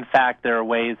 but in fact there are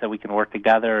ways that we can work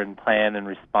together and plan and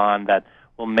respond that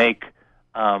will make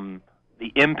the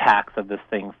impacts of this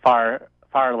thing far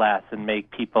less and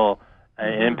make people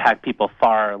impact people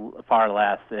far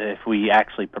less if we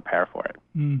actually prepare for it.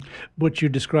 What you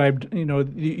described,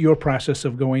 your process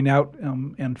of going out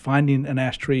and finding an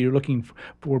ash tree, you're looking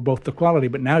for both the quality,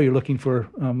 but now you're looking for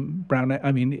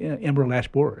emerald ash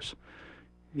borers.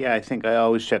 Yeah, I think I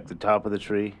always check the top of the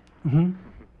tree to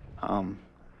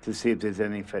see if there's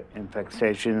any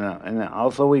infestation, and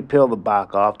also we peel the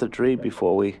bark off the tree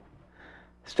before we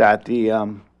start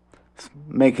the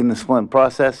making the splint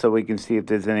process, so we can see if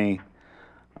there's any.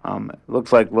 It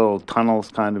looks like little tunnels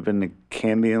kind of in the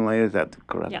cambium layer. Is that the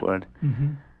correct word?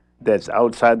 Mm-hmm. That's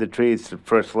outside the tree. It's the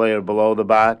first layer below the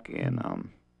bark, and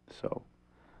so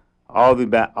all of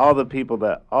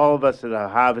us that are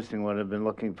harvesting wood have been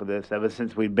looking for this ever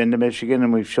since we've been to Michigan,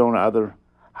 and we've shown other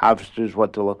harvesters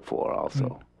what to look for also.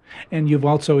 Mm. And you've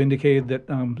also indicated that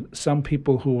some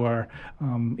people who are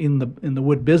in the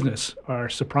wood business are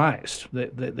surprised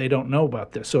that they don't know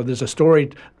about this. So there's a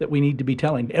story that we need to be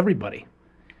telling everybody.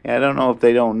 Yeah, I don't know if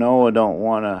they don't know or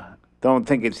don't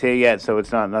think it's here yet, so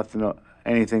it's not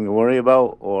anything to worry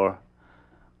about. Or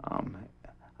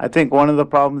I think one of the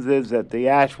problems is that the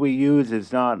ash we use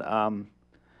is not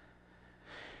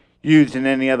used in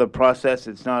any other process.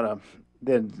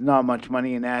 There's not much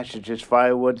money in ash. It's just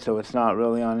firewood, so it's not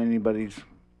really on anybody's.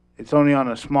 It's only on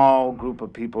a small group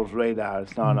of people's radar.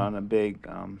 It's not on a big.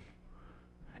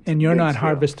 And you're not scale.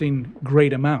 Harvesting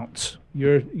great amounts.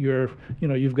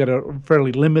 You've got a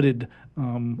fairly limited.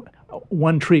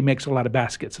 One tree makes a lot of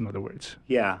baskets. In other words.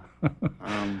 Yeah.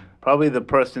 Probably the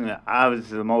person that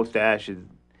harvests the most ash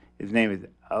his name is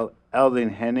Eldon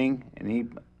Henning, and he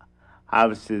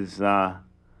harvests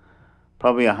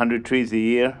probably 100 trees a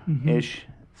year ish.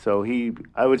 So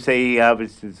I would say he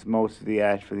harvests most of the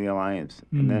ash for the Alliance,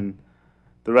 and then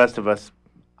the rest of us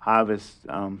harvest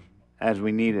as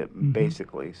we need it,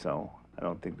 basically. So I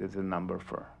don't think there's a number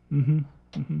for the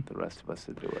rest of us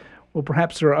to do it. Well,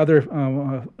 perhaps there are other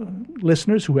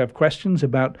listeners who have questions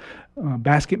about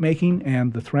basket making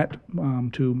and the threat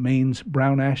to Maine's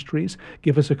brown ash trees.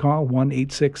 Give us a call,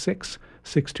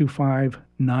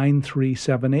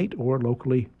 1-866-625-9378, or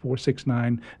locally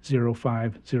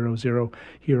 469-0500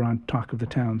 here on Talk of the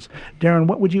Towns. Darren,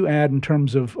 what would you add in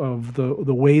terms of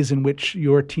the ways in which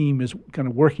your team is kind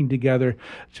of working together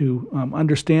to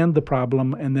understand the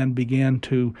problem and then begin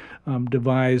to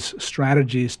devise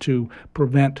strategies to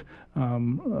prevent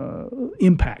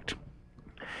impact?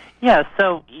 Yeah,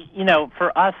 so,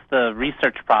 for us, the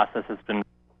research process has been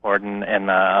important, and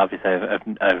obviously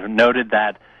I've noted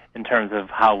that in terms of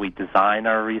how we design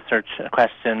our research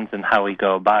questions and how we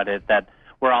go about it, that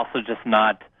we're also just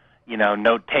not,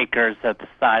 note takers at the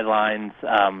sidelines,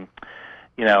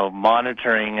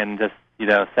 monitoring and just,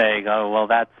 saying, oh, well,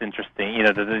 that's interesting.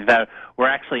 That we're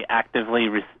actually actively,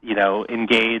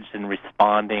 engaged in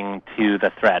responding to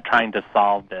the threat, trying to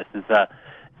solve this. It's a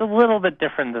little bit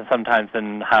different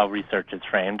than how research is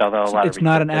framed, although it's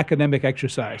not an academic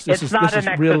exercise. This is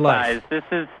real life. This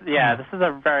is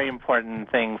a very important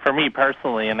thing for me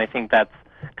personally, and I think that's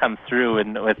comes through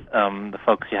with the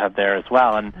folks you have there as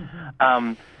well. And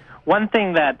one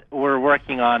thing that we're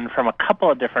working on from a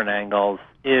couple of different angles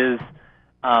is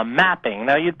mapping.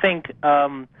 Now, you'd think,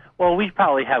 we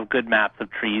probably have good maps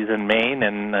of trees in Maine,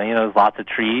 and there's lots of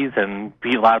trees, and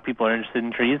a lot of people are interested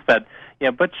in trees. But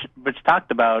Butch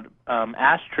talked about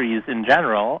ash trees in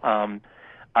general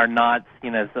are not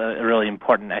seen as a really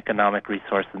important economic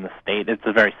resource in the state. It's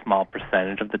a very small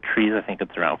percentage of the trees. I think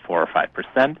it's around 4 or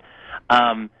 5%.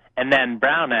 And then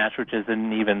brown ash, which is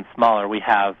an even smaller. We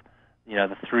have,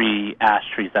 the 3 ash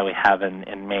trees that we have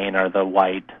in Maine are the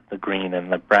white, the green,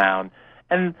 and the brown.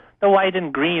 And the white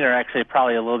and green are actually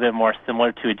probably a little bit more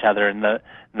similar to each other, and the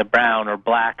brown or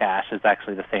black ash is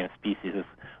actually the same species.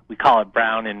 We call it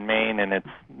brown in Maine, and it's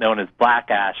known as black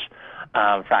ash,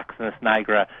 Fraxinus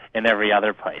nigra, in every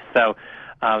other place. So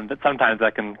sometimes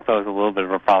that can pose a little bit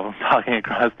of a problem talking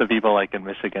across to people like in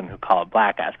Michigan who call it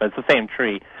black ash, but it's the same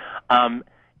tree. And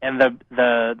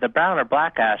the brown or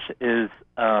black ash is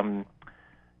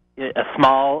a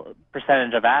small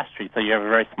percentage of ash trees, so you have a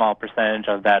very small percentage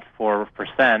of that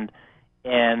 4%,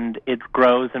 and it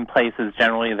grows in places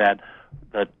generally that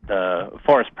the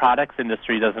forest products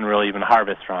industry doesn't really even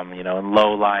harvest from, in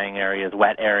low-lying areas,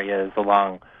 wet areas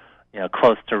along,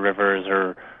 close to rivers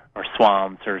or or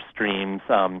swamps or streams.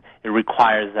 It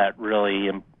requires that really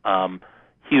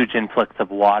huge influx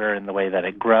of water in the way that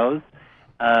it grows.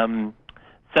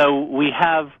 So we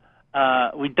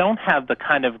don't have the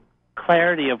kind of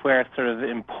clarity of where sort of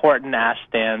important ash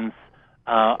stands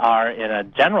are in a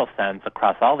general sense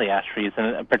across all the ash trees,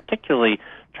 and particularly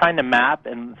trying to map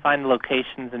and find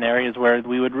locations and areas where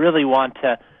we would really want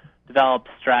to develop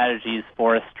strategies,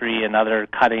 forestry and other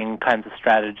cutting kinds of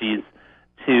strategies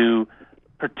to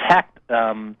protect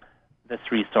this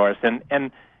resource.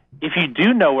 And if you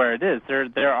do know where it is,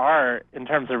 there are, in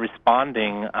terms of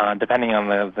responding, depending on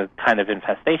the kind of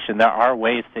infestation, there are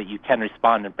ways that you can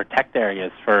respond and protect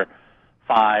areas for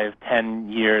 5, 10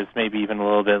 years, maybe even a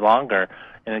little bit longer,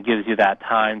 and it gives you that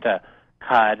time to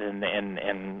cut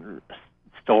and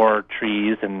store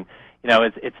trees. And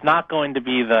it's not going to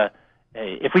be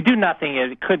if we do nothing,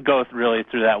 it could go really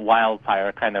through that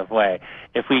wildfire kind of way.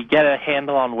 If we get a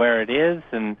handle on where it is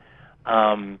and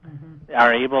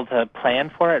are able to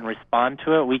plan for it and respond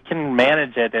to it, we can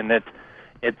manage it, and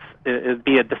it'd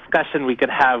be a discussion we could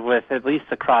have with at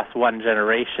least across one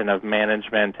generation of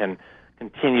management and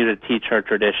continue to teach our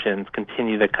traditions,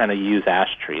 continue to kind of use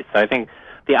ash trees. So I think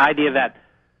the idea that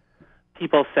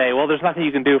people say, well, there's nothing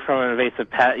you can do from an invasive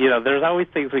pest, there's always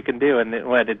things we can do, and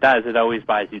what it does, it always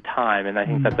buys you time, and I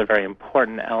think that's a very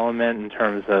important element in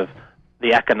terms of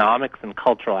the economics and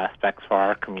cultural aspects for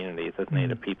our communities as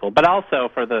Native people, but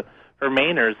also for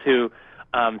Mainers who,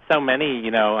 so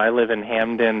many, I live in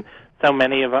Hamden, so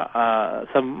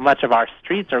much of our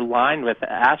streets are lined with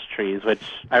ash trees, which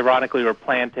ironically were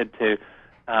planted to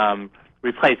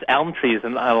replace elm trees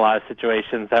in a lot of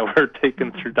situations that were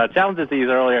taken through Dutch elm disease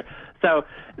earlier. So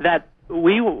that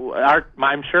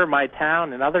I'm sure my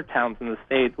town and other towns in the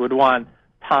state would want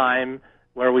time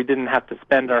where we didn't have to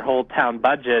spend our whole town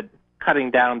budget cutting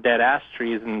down dead ash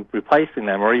trees and replacing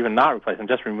them, or even not replacing them,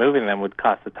 just removing them would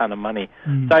cost a ton of money.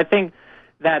 So I think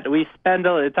that we spend,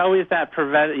 it's always that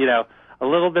a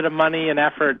little bit of money and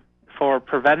effort for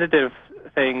preventative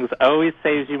things always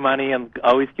saves you money and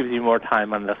always gives you more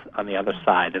time on the other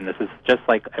side. And this is just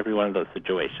like every one of those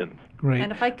situations. Great.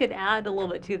 And if I could add a little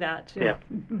bit to that,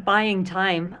 buying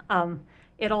time,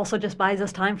 it also just buys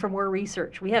us time for more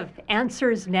research. We have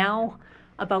answers now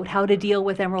about how to deal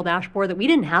with emerald ash borer that we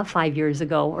didn't have 5 years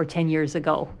ago or 10 years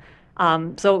ago.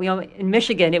 So, in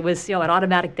Michigan, it was, an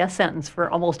automatic death sentence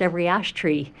for almost every ash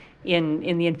tree in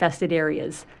the infested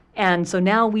areas. And so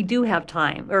now we do have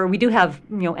time, or we do have,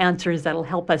 answers that'll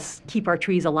help us keep our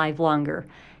trees alive longer.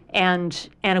 And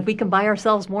if we can buy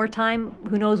ourselves more time,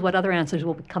 who knows what other answers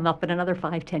will come up in another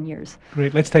 5-10 years.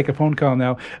 Great. Let's take a phone call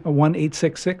now.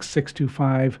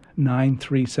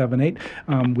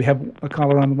 1-866-625-9378. We have a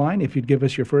caller on the line. If you'd give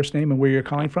us your first name and where you're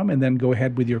calling from, and then go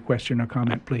ahead with your question or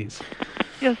comment, please.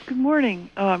 Yes, good morning.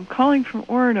 I'm calling from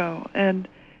Orono, and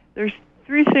there's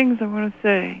 3 things I want to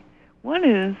say. One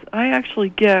is I actually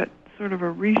get sort of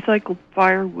a recycled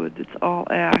firewood that's all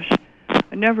ash.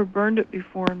 I never burned it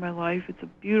before in my life. It's a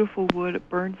beautiful wood. It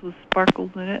burns with sparkles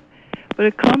in it. But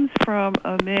it comes from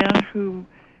a man who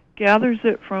gathers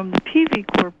it from the Peavey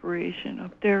Corporation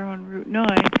up there on Route 9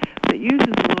 that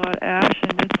uses a lot of ash,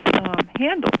 and it's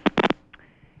handled.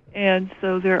 And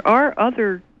so there are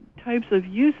other types of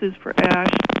uses for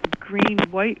ash, green,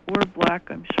 white, or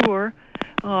black, I'm sure,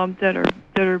 that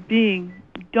are being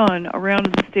done around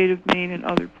in the state of Maine and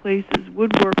other places.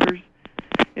 Woodworkers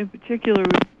in particular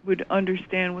would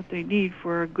understand what they need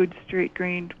for a good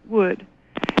straight-grained wood.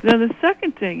 Then the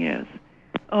second thing is,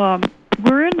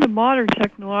 we're in the modern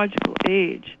technological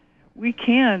age. We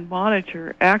can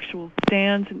monitor actual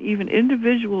stands and even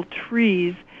individual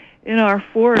trees in our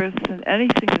forests and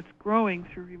anything that's growing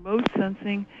through remote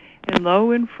sensing and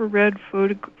low-infrared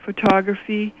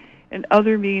photography and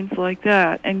other means like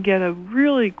that, and get a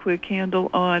really quick handle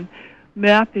on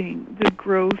mapping the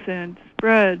growth and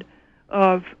spread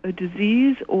of a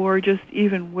disease or just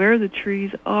even where the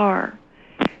trees are.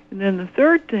 And then the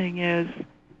third thing is,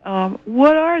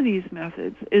 what are these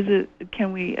methods?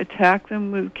 Can we attack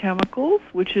them with chemicals,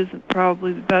 which isn't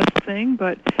probably the best thing,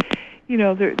 but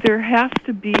there has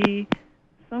to be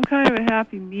some kind of a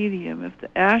happy medium. If the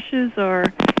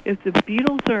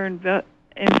beetles are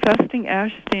infesting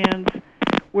ash stands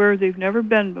where they've never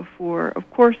been before,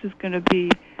 of course there's going to be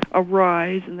a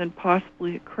rise and then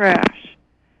possibly a crash.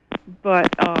 But,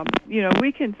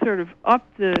 we can sort of up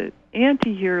the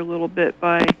ante here a little bit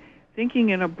by thinking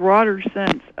in a broader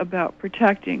sense about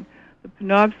protecting the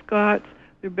Penobscots,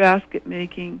 their basket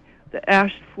making, the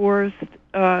ash forest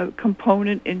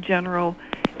component in general,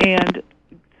 and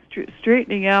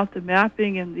straightening out the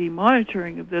mapping and the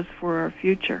monitoring of this for our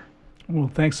future. Well,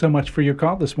 thanks so much for your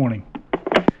call this morning.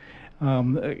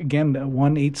 Again,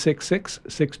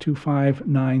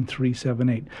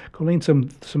 1-866-625-9378. Colleen, some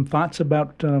thoughts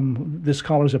about this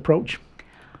caller's approach?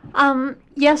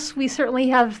 Yes, we certainly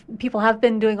have. People have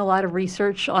been doing a lot of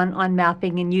research on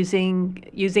mapping and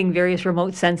using various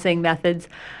remote sensing methods.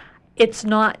 It's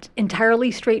not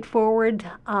entirely straightforward,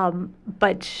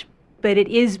 but it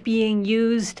is being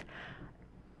used.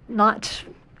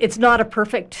 It's not a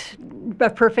perfect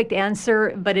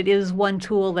answer, but it is one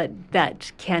tool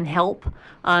that can help.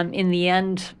 In the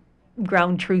end,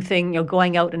 ground truthing,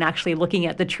 going out and actually looking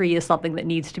at the tree is something that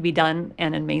needs to be done.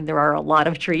 And in Maine, there are a lot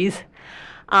of trees.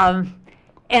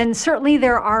 And certainly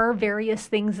there are various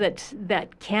things that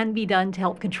can be done to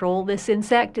help control this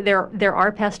insect. There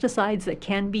are pesticides that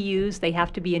can be used. They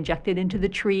have to be injected into the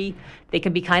tree. They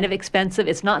can be kind of expensive.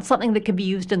 It's not something that can be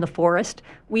used in the forest.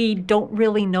 We don't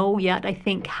really know yet, I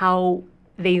think, how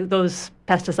those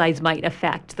pesticides might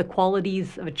affect the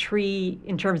qualities of a tree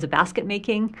in terms of basket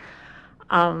making.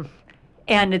 And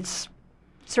it's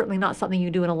certainly not something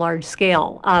you do in a large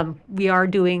scale. We are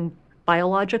doing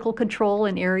biological control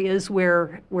in areas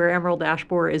where emerald ash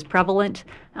borer is prevalent,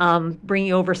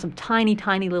 bringing over some tiny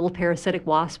little parasitic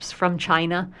wasps from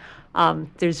China.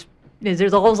 There's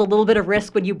always a little bit of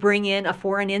risk when you bring in a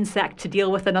foreign insect to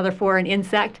deal with another foreign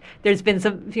insect. There's been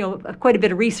quite a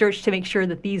bit of research to make sure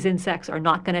that these insects are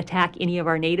not going to attack any of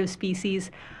our native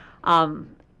species.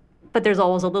 But there's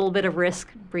always a little bit of risk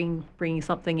bringing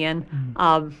something in.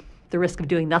 The risk of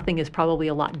doing nothing is probably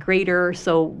a lot greater,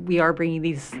 so we are bringing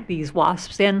these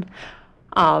wasps in.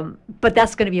 But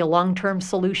that's going to be a long-term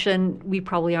solution. We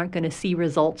probably aren't going to see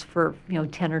results for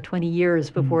 10 or 20 years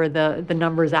before the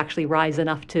numbers actually rise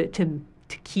enough to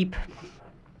keep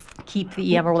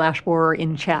the emerald ash borer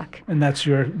in check. And that's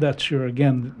your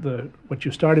again what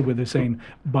you started with is saying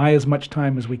buy as much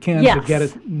time as we can to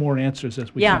get more answers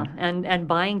as we can. Yeah, and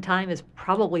buying time is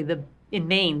probably in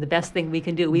Maine, the best thing we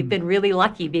can do. We've been really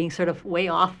lucky being sort of way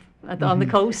off on the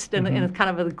coast and in kind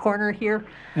of a corner here.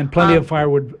 And plenty of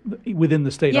firewood within the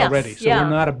state already. So we're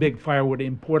not a big firewood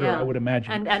importer, I would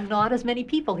imagine. And not as many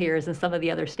people here as in some of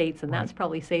the other states, and that's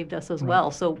probably saved us as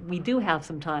well. So we do have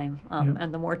some time,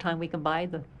 and the more time we can buy,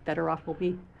 the better off we'll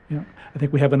be. Yeah, I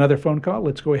think we have another phone call.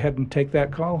 Let's go ahead and take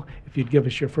that call. If you'd give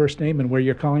us your first name and where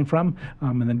you're calling from,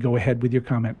 and then go ahead with your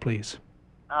comment, please.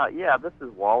 This is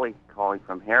Wally calling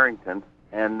from Harrington,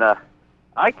 and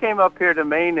I came up here to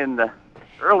Maine in the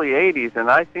early 80s, and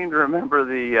I seem to remember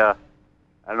I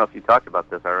don't know if you talked about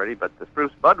this already, but the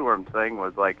spruce budworm thing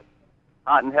was like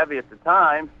hot and heavy at the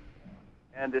time,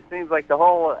 and it seems like the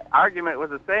whole argument was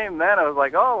the same then. I was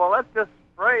like, oh, well, let's just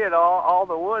spray it all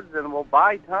the woods, and we'll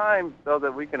buy time so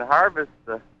that we can harvest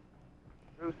the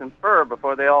spruce and fir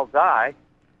before they all die.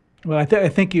 Well, I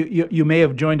think you may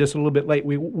have joined us a little bit late.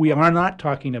 We are not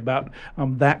talking about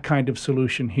that kind of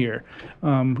solution here.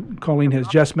 Colleen has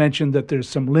just mentioned that there's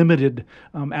some limited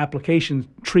applications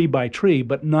tree by tree,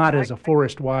 but not as a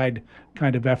forest-wide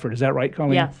kind of effort. Is that right,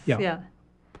 Colleen? Yes. Yeah.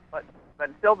 But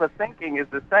still, the thinking is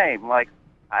the same. Like,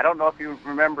 I don't know if you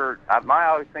remember. I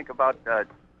always think about the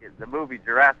movie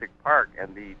Jurassic Park,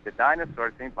 and the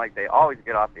dinosaurs seem like they always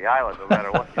get off the island no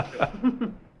matter what you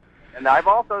do. And I've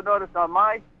also noticed on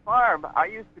my farm, I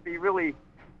used to be really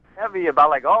heavy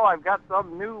about I've got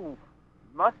some new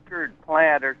mustard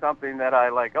plant or something that I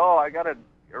I got to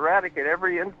eradicate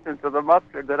every instance of the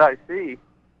mustard that I see.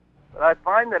 But I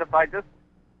find that if I just,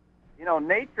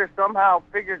 nature somehow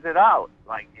figures it out.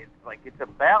 It's a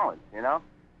balance, So,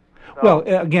 well,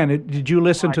 again, did you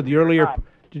listen to the earlier?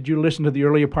 Did you listen to the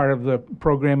earlier part of the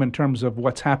program in terms of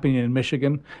what's happening in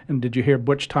Michigan? And did you hear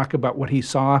Butch talk about what he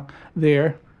saw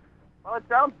there? Well, it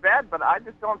sounds bad, but I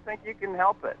just don't think you can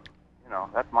help it.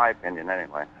 That's my opinion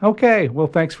anyway. Okay. Well,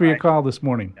 thanks for your call this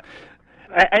morning.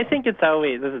 I think it's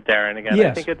always, this is Darren again.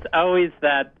 Yes. I think it's always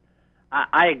that,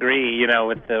 I agree,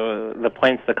 with the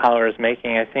points the caller is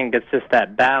making. I think it's just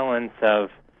that balance of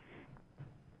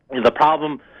the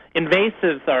problem.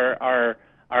 Invasives are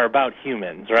about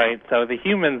humans, right? So the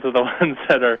humans are the ones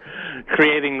that are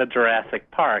creating the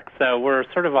Jurassic Park. So we're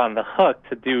sort of on the hook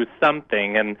to do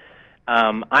something, and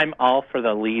I'm all for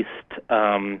the least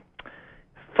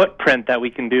footprint that we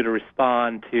can do to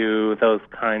respond to those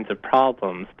kinds of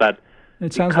problems. But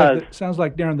it sounds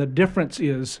like, Darren, the difference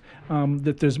is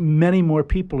that there's many more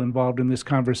people involved in this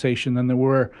conversation than there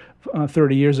were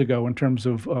 30 years ago in terms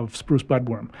of spruce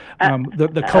budworm.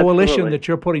 The coalition that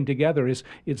you're putting together is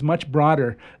much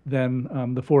broader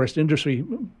than the forest industry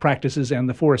practices and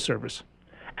the Forest Service.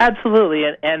 Absolutely,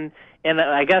 and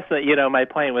I guess that my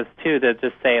point was too to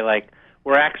just say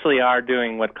we actually are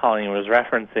doing what Colleen was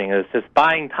referencing, is just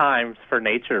buying time for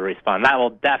nature to respond. That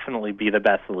will definitely be the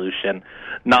best solution,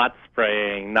 not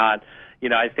spraying, not,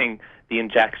 I think the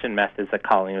injection methods that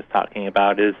Colleen was talking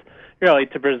about is really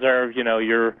to preserve,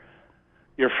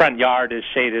 your front yard is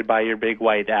shaded by your big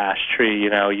white ash tree,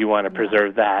 you want to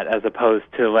preserve that as opposed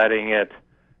to letting it,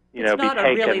 it's be not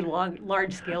taken. a really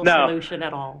large-scale solution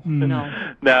at all.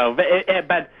 No,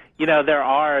 but there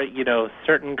are,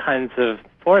 certain kinds of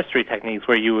forestry techniques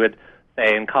where you would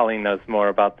say, and Colleen knows more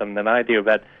about them than I do,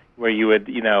 but where you would,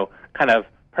 kind of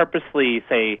purposely,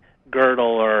 say,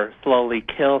 girdle or slowly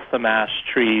kill some ash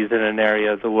trees in an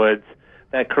area of the woods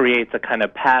that creates a kind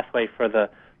of pathway for the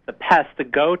pest to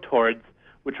go towards,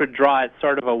 which would draw it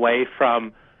sort of away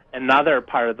from another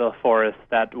part of the forest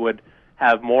that would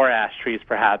have more ash trees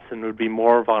perhaps and would be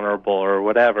more vulnerable or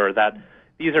whatever. That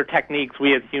these are techniques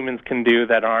we as humans can do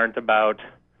that aren't about,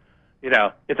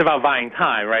 it's about buying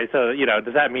time, right? So,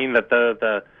 does that mean that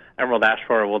the emerald ash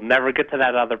borer will never get to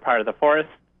that other part of the forest?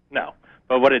 No.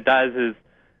 But what it does is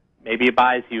maybe it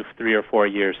buys you 3 or 4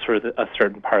 years for a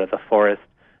certain part of the forest,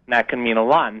 and that can mean a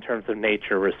lot in terms of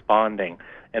nature responding.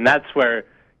 And that's where,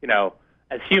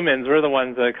 as humans, we're the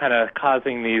ones that are kind of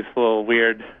causing these little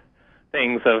weird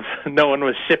things of no one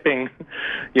was shipping,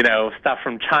 stuff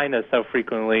from China so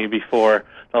frequently before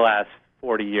the last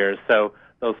 40 years. So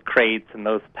those crates and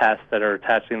those pests that are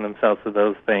attaching themselves to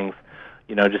those things,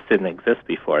 just didn't exist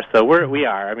before. So we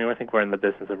are. I think we're in the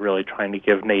business of really trying to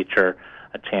give nature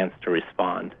a chance to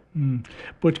respond.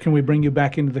 Butch, can we bring you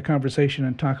back into the conversation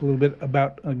and talk a little bit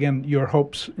about, again, your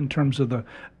hopes in terms of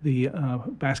the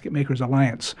Basket Makers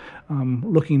Alliance,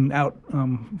 looking out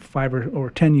 5 or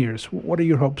 10 years? What are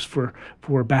your hopes for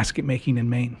basket making in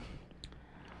Maine?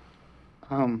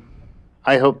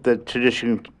 I hope the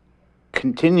tradition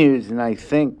continues, and I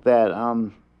think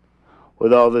that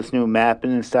with all this new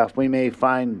mapping and stuff, we may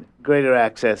find greater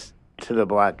access to the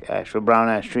black ash or brown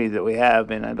ash trees that we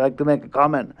have. And I'd like to make a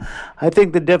comment. I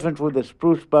think the difference with the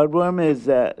spruce budworm is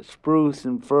that spruce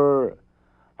and fir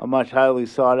are much highly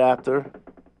sought after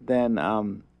than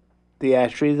the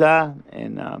ash trees are.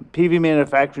 And PV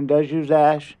manufacturing does use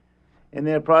ash in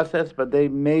their process, but they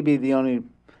may be the only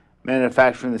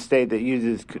manufacturer in the state that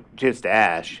uses just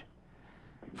ash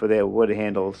for their wood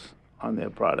handles on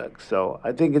their products. So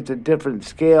I think it's a different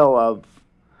scale of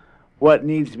what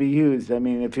needs to be used.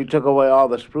 If you took away all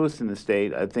the spruce in the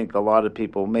state, I think a lot of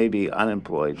people may be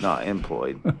unemployed, not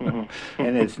employed.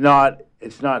 And it's not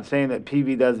saying that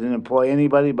PV doesn't employ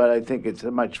anybody, but I think it's a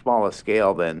much smaller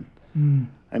scale than.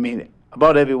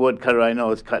 About every woodcutter I know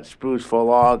has cut spruce for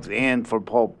logs and for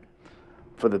pulp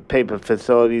for the paper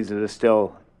facilities that are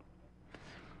still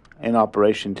in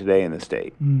operation today in the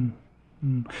state.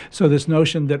 So this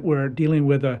notion that we're dealing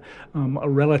with a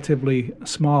relatively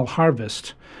small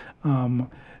harvest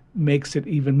makes it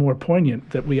even more poignant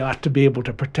that we ought to be able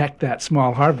to protect that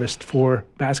small harvest for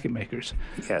basket makers.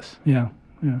 Yes. Yeah.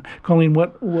 Colleen,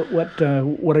 what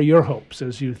are your hopes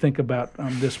as you think about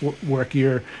this work?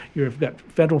 You've got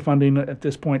federal funding at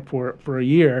this point for a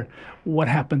year. What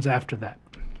happens after that?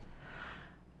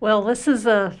 Well, this is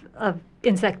a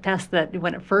insect pest that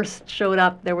when it first showed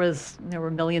up, there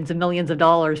were millions and millions of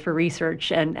dollars for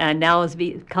research, and now as it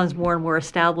becomes more and more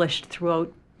established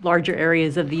throughout larger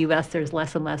areas of the U.S., there's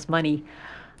less and less money.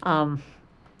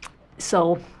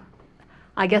 So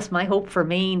I guess my hope for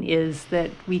Maine is that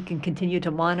we can continue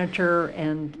to monitor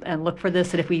and look for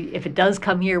this, and if it does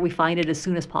come here, we find it as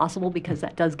soon as possible, because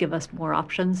that does give us more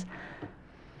options.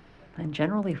 And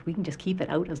generally, if we can just keep it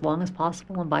out as long as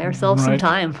possible and buy ourselves some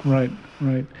time. Right.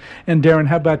 And Darren,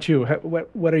 how about you?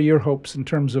 What are your hopes in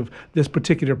terms of this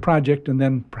particular project, and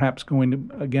then perhaps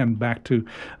going again back to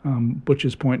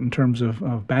Butch's point in terms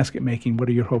of basket making? What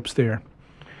are your hopes there?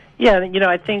 Yeah,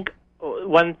 I think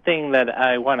one thing that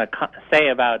I want to say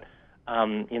about,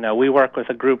 we work with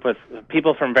a group with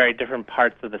people from very different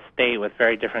parts of the state with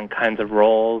very different kinds of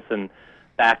roles and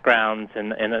backgrounds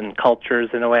and cultures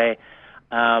in a way.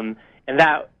 And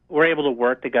that we're able to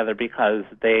work together because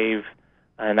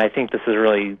and I think this is a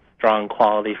really strong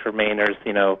quality for Mainers,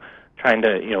 trying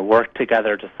to, work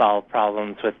together to solve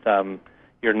problems with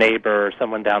your neighbor or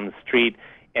someone down the street.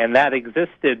 And that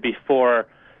existed before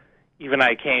even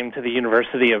I came to the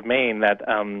University of Maine, that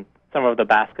some of the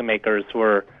basket makers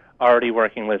were already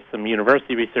working with some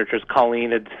university researchers.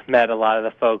 Colleen had met a lot of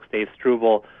the folks, Dave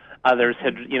Struble, others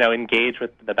had, engaged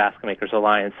with the Basket Makers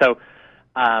Alliance. So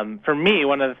for me,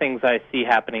 one of the things I see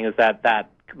happening is that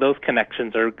those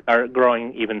connections are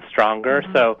growing even stronger.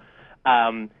 Mm-hmm. So,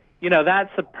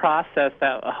 that's a process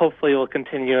that hopefully will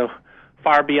continue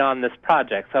far beyond this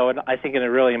project. So I think in a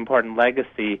really important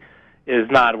legacy is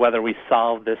not whether we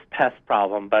solve this pest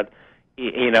problem, but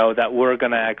that we're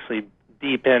going to actually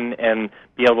deepen and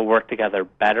be able to work together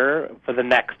better for the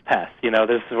next pest.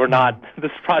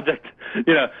 This project,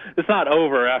 it's not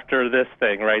over after this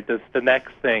thing, right? This the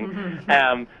next thing.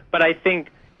 Mm-hmm. But I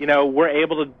think, we're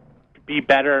able to be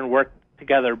better and work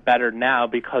together better now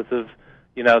because of,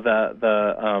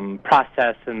 the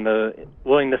process and the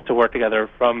willingness to work together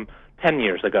from 10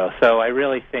 years ago. So I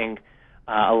really think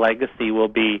a legacy will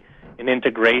be an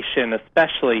integration,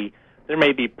 especially. There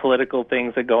may be political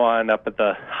things that go on up at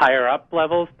the higher up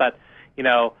levels, but,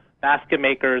 basket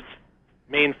makers,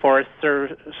 Maine Forest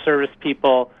Service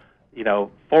people,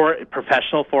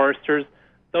 professional foresters,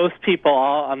 those people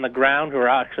all on the ground who are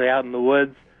actually out in the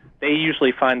woods, they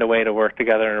usually find a way to work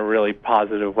together in a really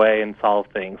positive way and solve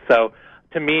things. So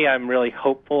to me, I'm really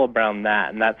hopeful around that,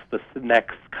 and that's the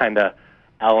next kind of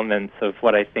elements of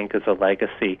what I think is a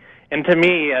legacy. And to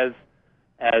me, as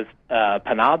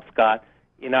Penobscot,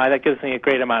 that gives me a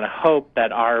great amount of hope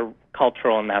that our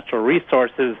cultural and natural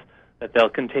resources, that they'll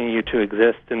continue to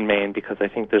exist in Maine, because I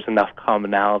think there's enough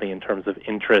commonality in terms of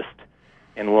interest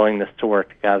and willingness to work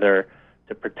together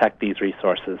to protect these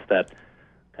resources that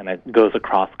kind of goes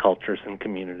across cultures and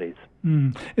communities.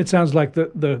 It sounds like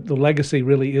the legacy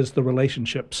really is the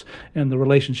relationships, and the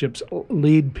relationships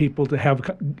lead people to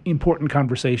have important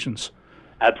conversations.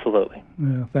 Absolutely.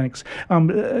 Yeah, thanks.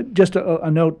 Just a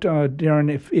note,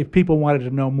 Darren, if people wanted to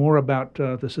know more about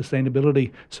the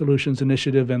Sustainability Solutions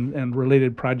Initiative and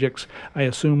related projects, I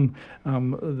assume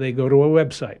they go to a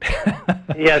website.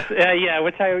 Yes,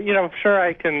 which I'm sure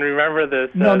I can remember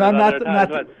this.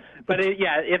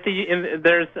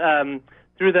 There's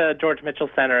through the George Mitchell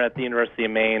Center at the University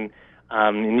of Maine,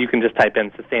 and you can just type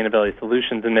in Sustainability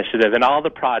Solutions Initiative, and all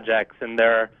the projects, and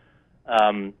there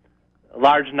are a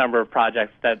large number of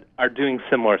projects that are doing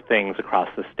similar things across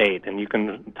the state, and you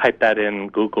can type that in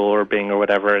Google or Bing or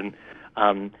whatever, and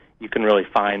you can really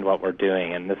find what we're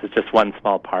doing, and this is just one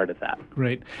small part of that.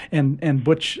 Great. And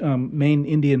Butch, Maine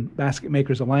Indian Basket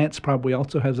Makers Alliance probably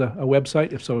also has a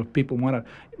website. If people want to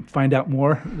find out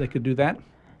more, they could do that?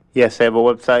 Yes, they have a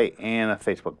website and a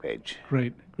Facebook page.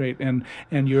 Great. And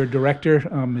your director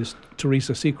is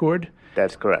Teresa Secord?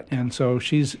 That's correct. And so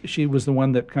she was the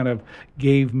one that kind of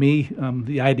gave me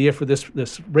the idea for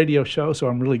this radio show. So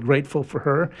I'm really grateful for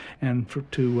her and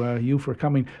to you for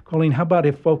coming. Colleen, how about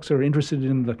if folks are interested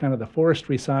in the kind of the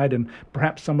forestry side and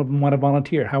perhaps some of them want to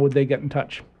volunteer? How would they get in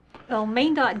touch? Well,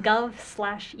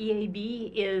 maine.gov/EAB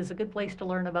is a good place to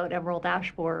learn about emerald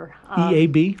ash borer.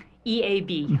 EAB?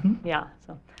 EAB, mm-hmm. Yeah.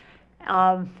 So,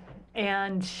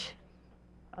 and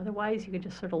otherwise, you could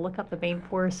just sort of look up the Maine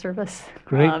Forest Service,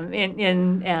 Great.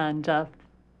 And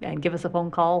give us a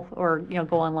phone call, or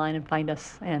go online and find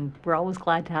us. And we're always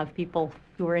glad to have people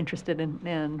who are interested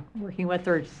in working with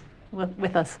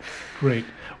us. Great.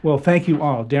 Well, thank you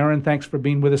all. Darren, thanks for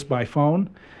being with us by phone.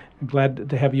 I'm glad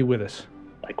to have you with us.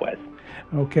 Likewise.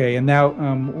 Okay, and now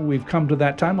we've come to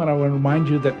that time when I want to remind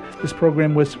you that this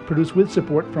program was produced with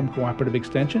support from Cooperative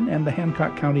Extension and the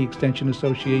Hancock County Extension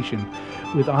Association.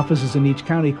 With offices in each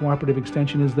county, Cooperative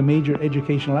Extension is the major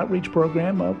educational outreach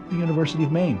program of the University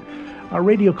of Maine. Our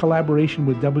radio collaboration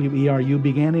with WERU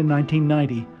began in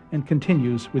 1990 and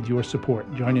continues with your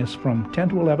support. Join us from 10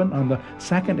 to 11 on the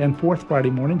second and fourth Friday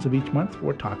mornings of each month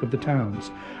for Talk of the Towns.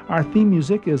 Our theme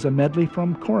music is a medley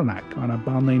from Coronac on a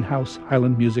Balmain House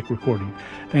Highland music recording.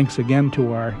 Thanks again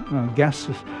to our guests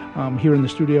here in the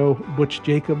studio, Butch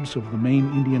Jacobs of the Maine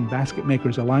Indian Basket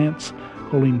Makers Alliance,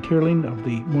 Colleen Tierling of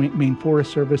the Maine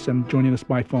Forest Service, and joining us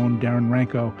by phone, Darren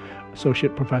Ranco,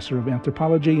 Associate Professor of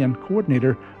Anthropology and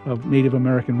Coordinator of Native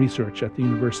American Research at the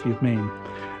University of Maine.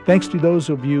 Thanks to those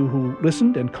of you who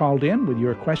listened and called in with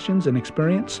your questions and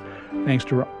experience. Thanks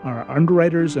to our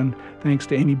underwriters, and thanks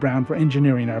to Amy Brown for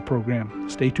engineering our program.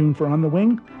 Stay tuned for On the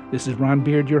Wing. This is Ron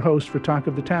Beard, your host for Talk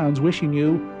of the Towns, wishing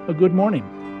you a good morning.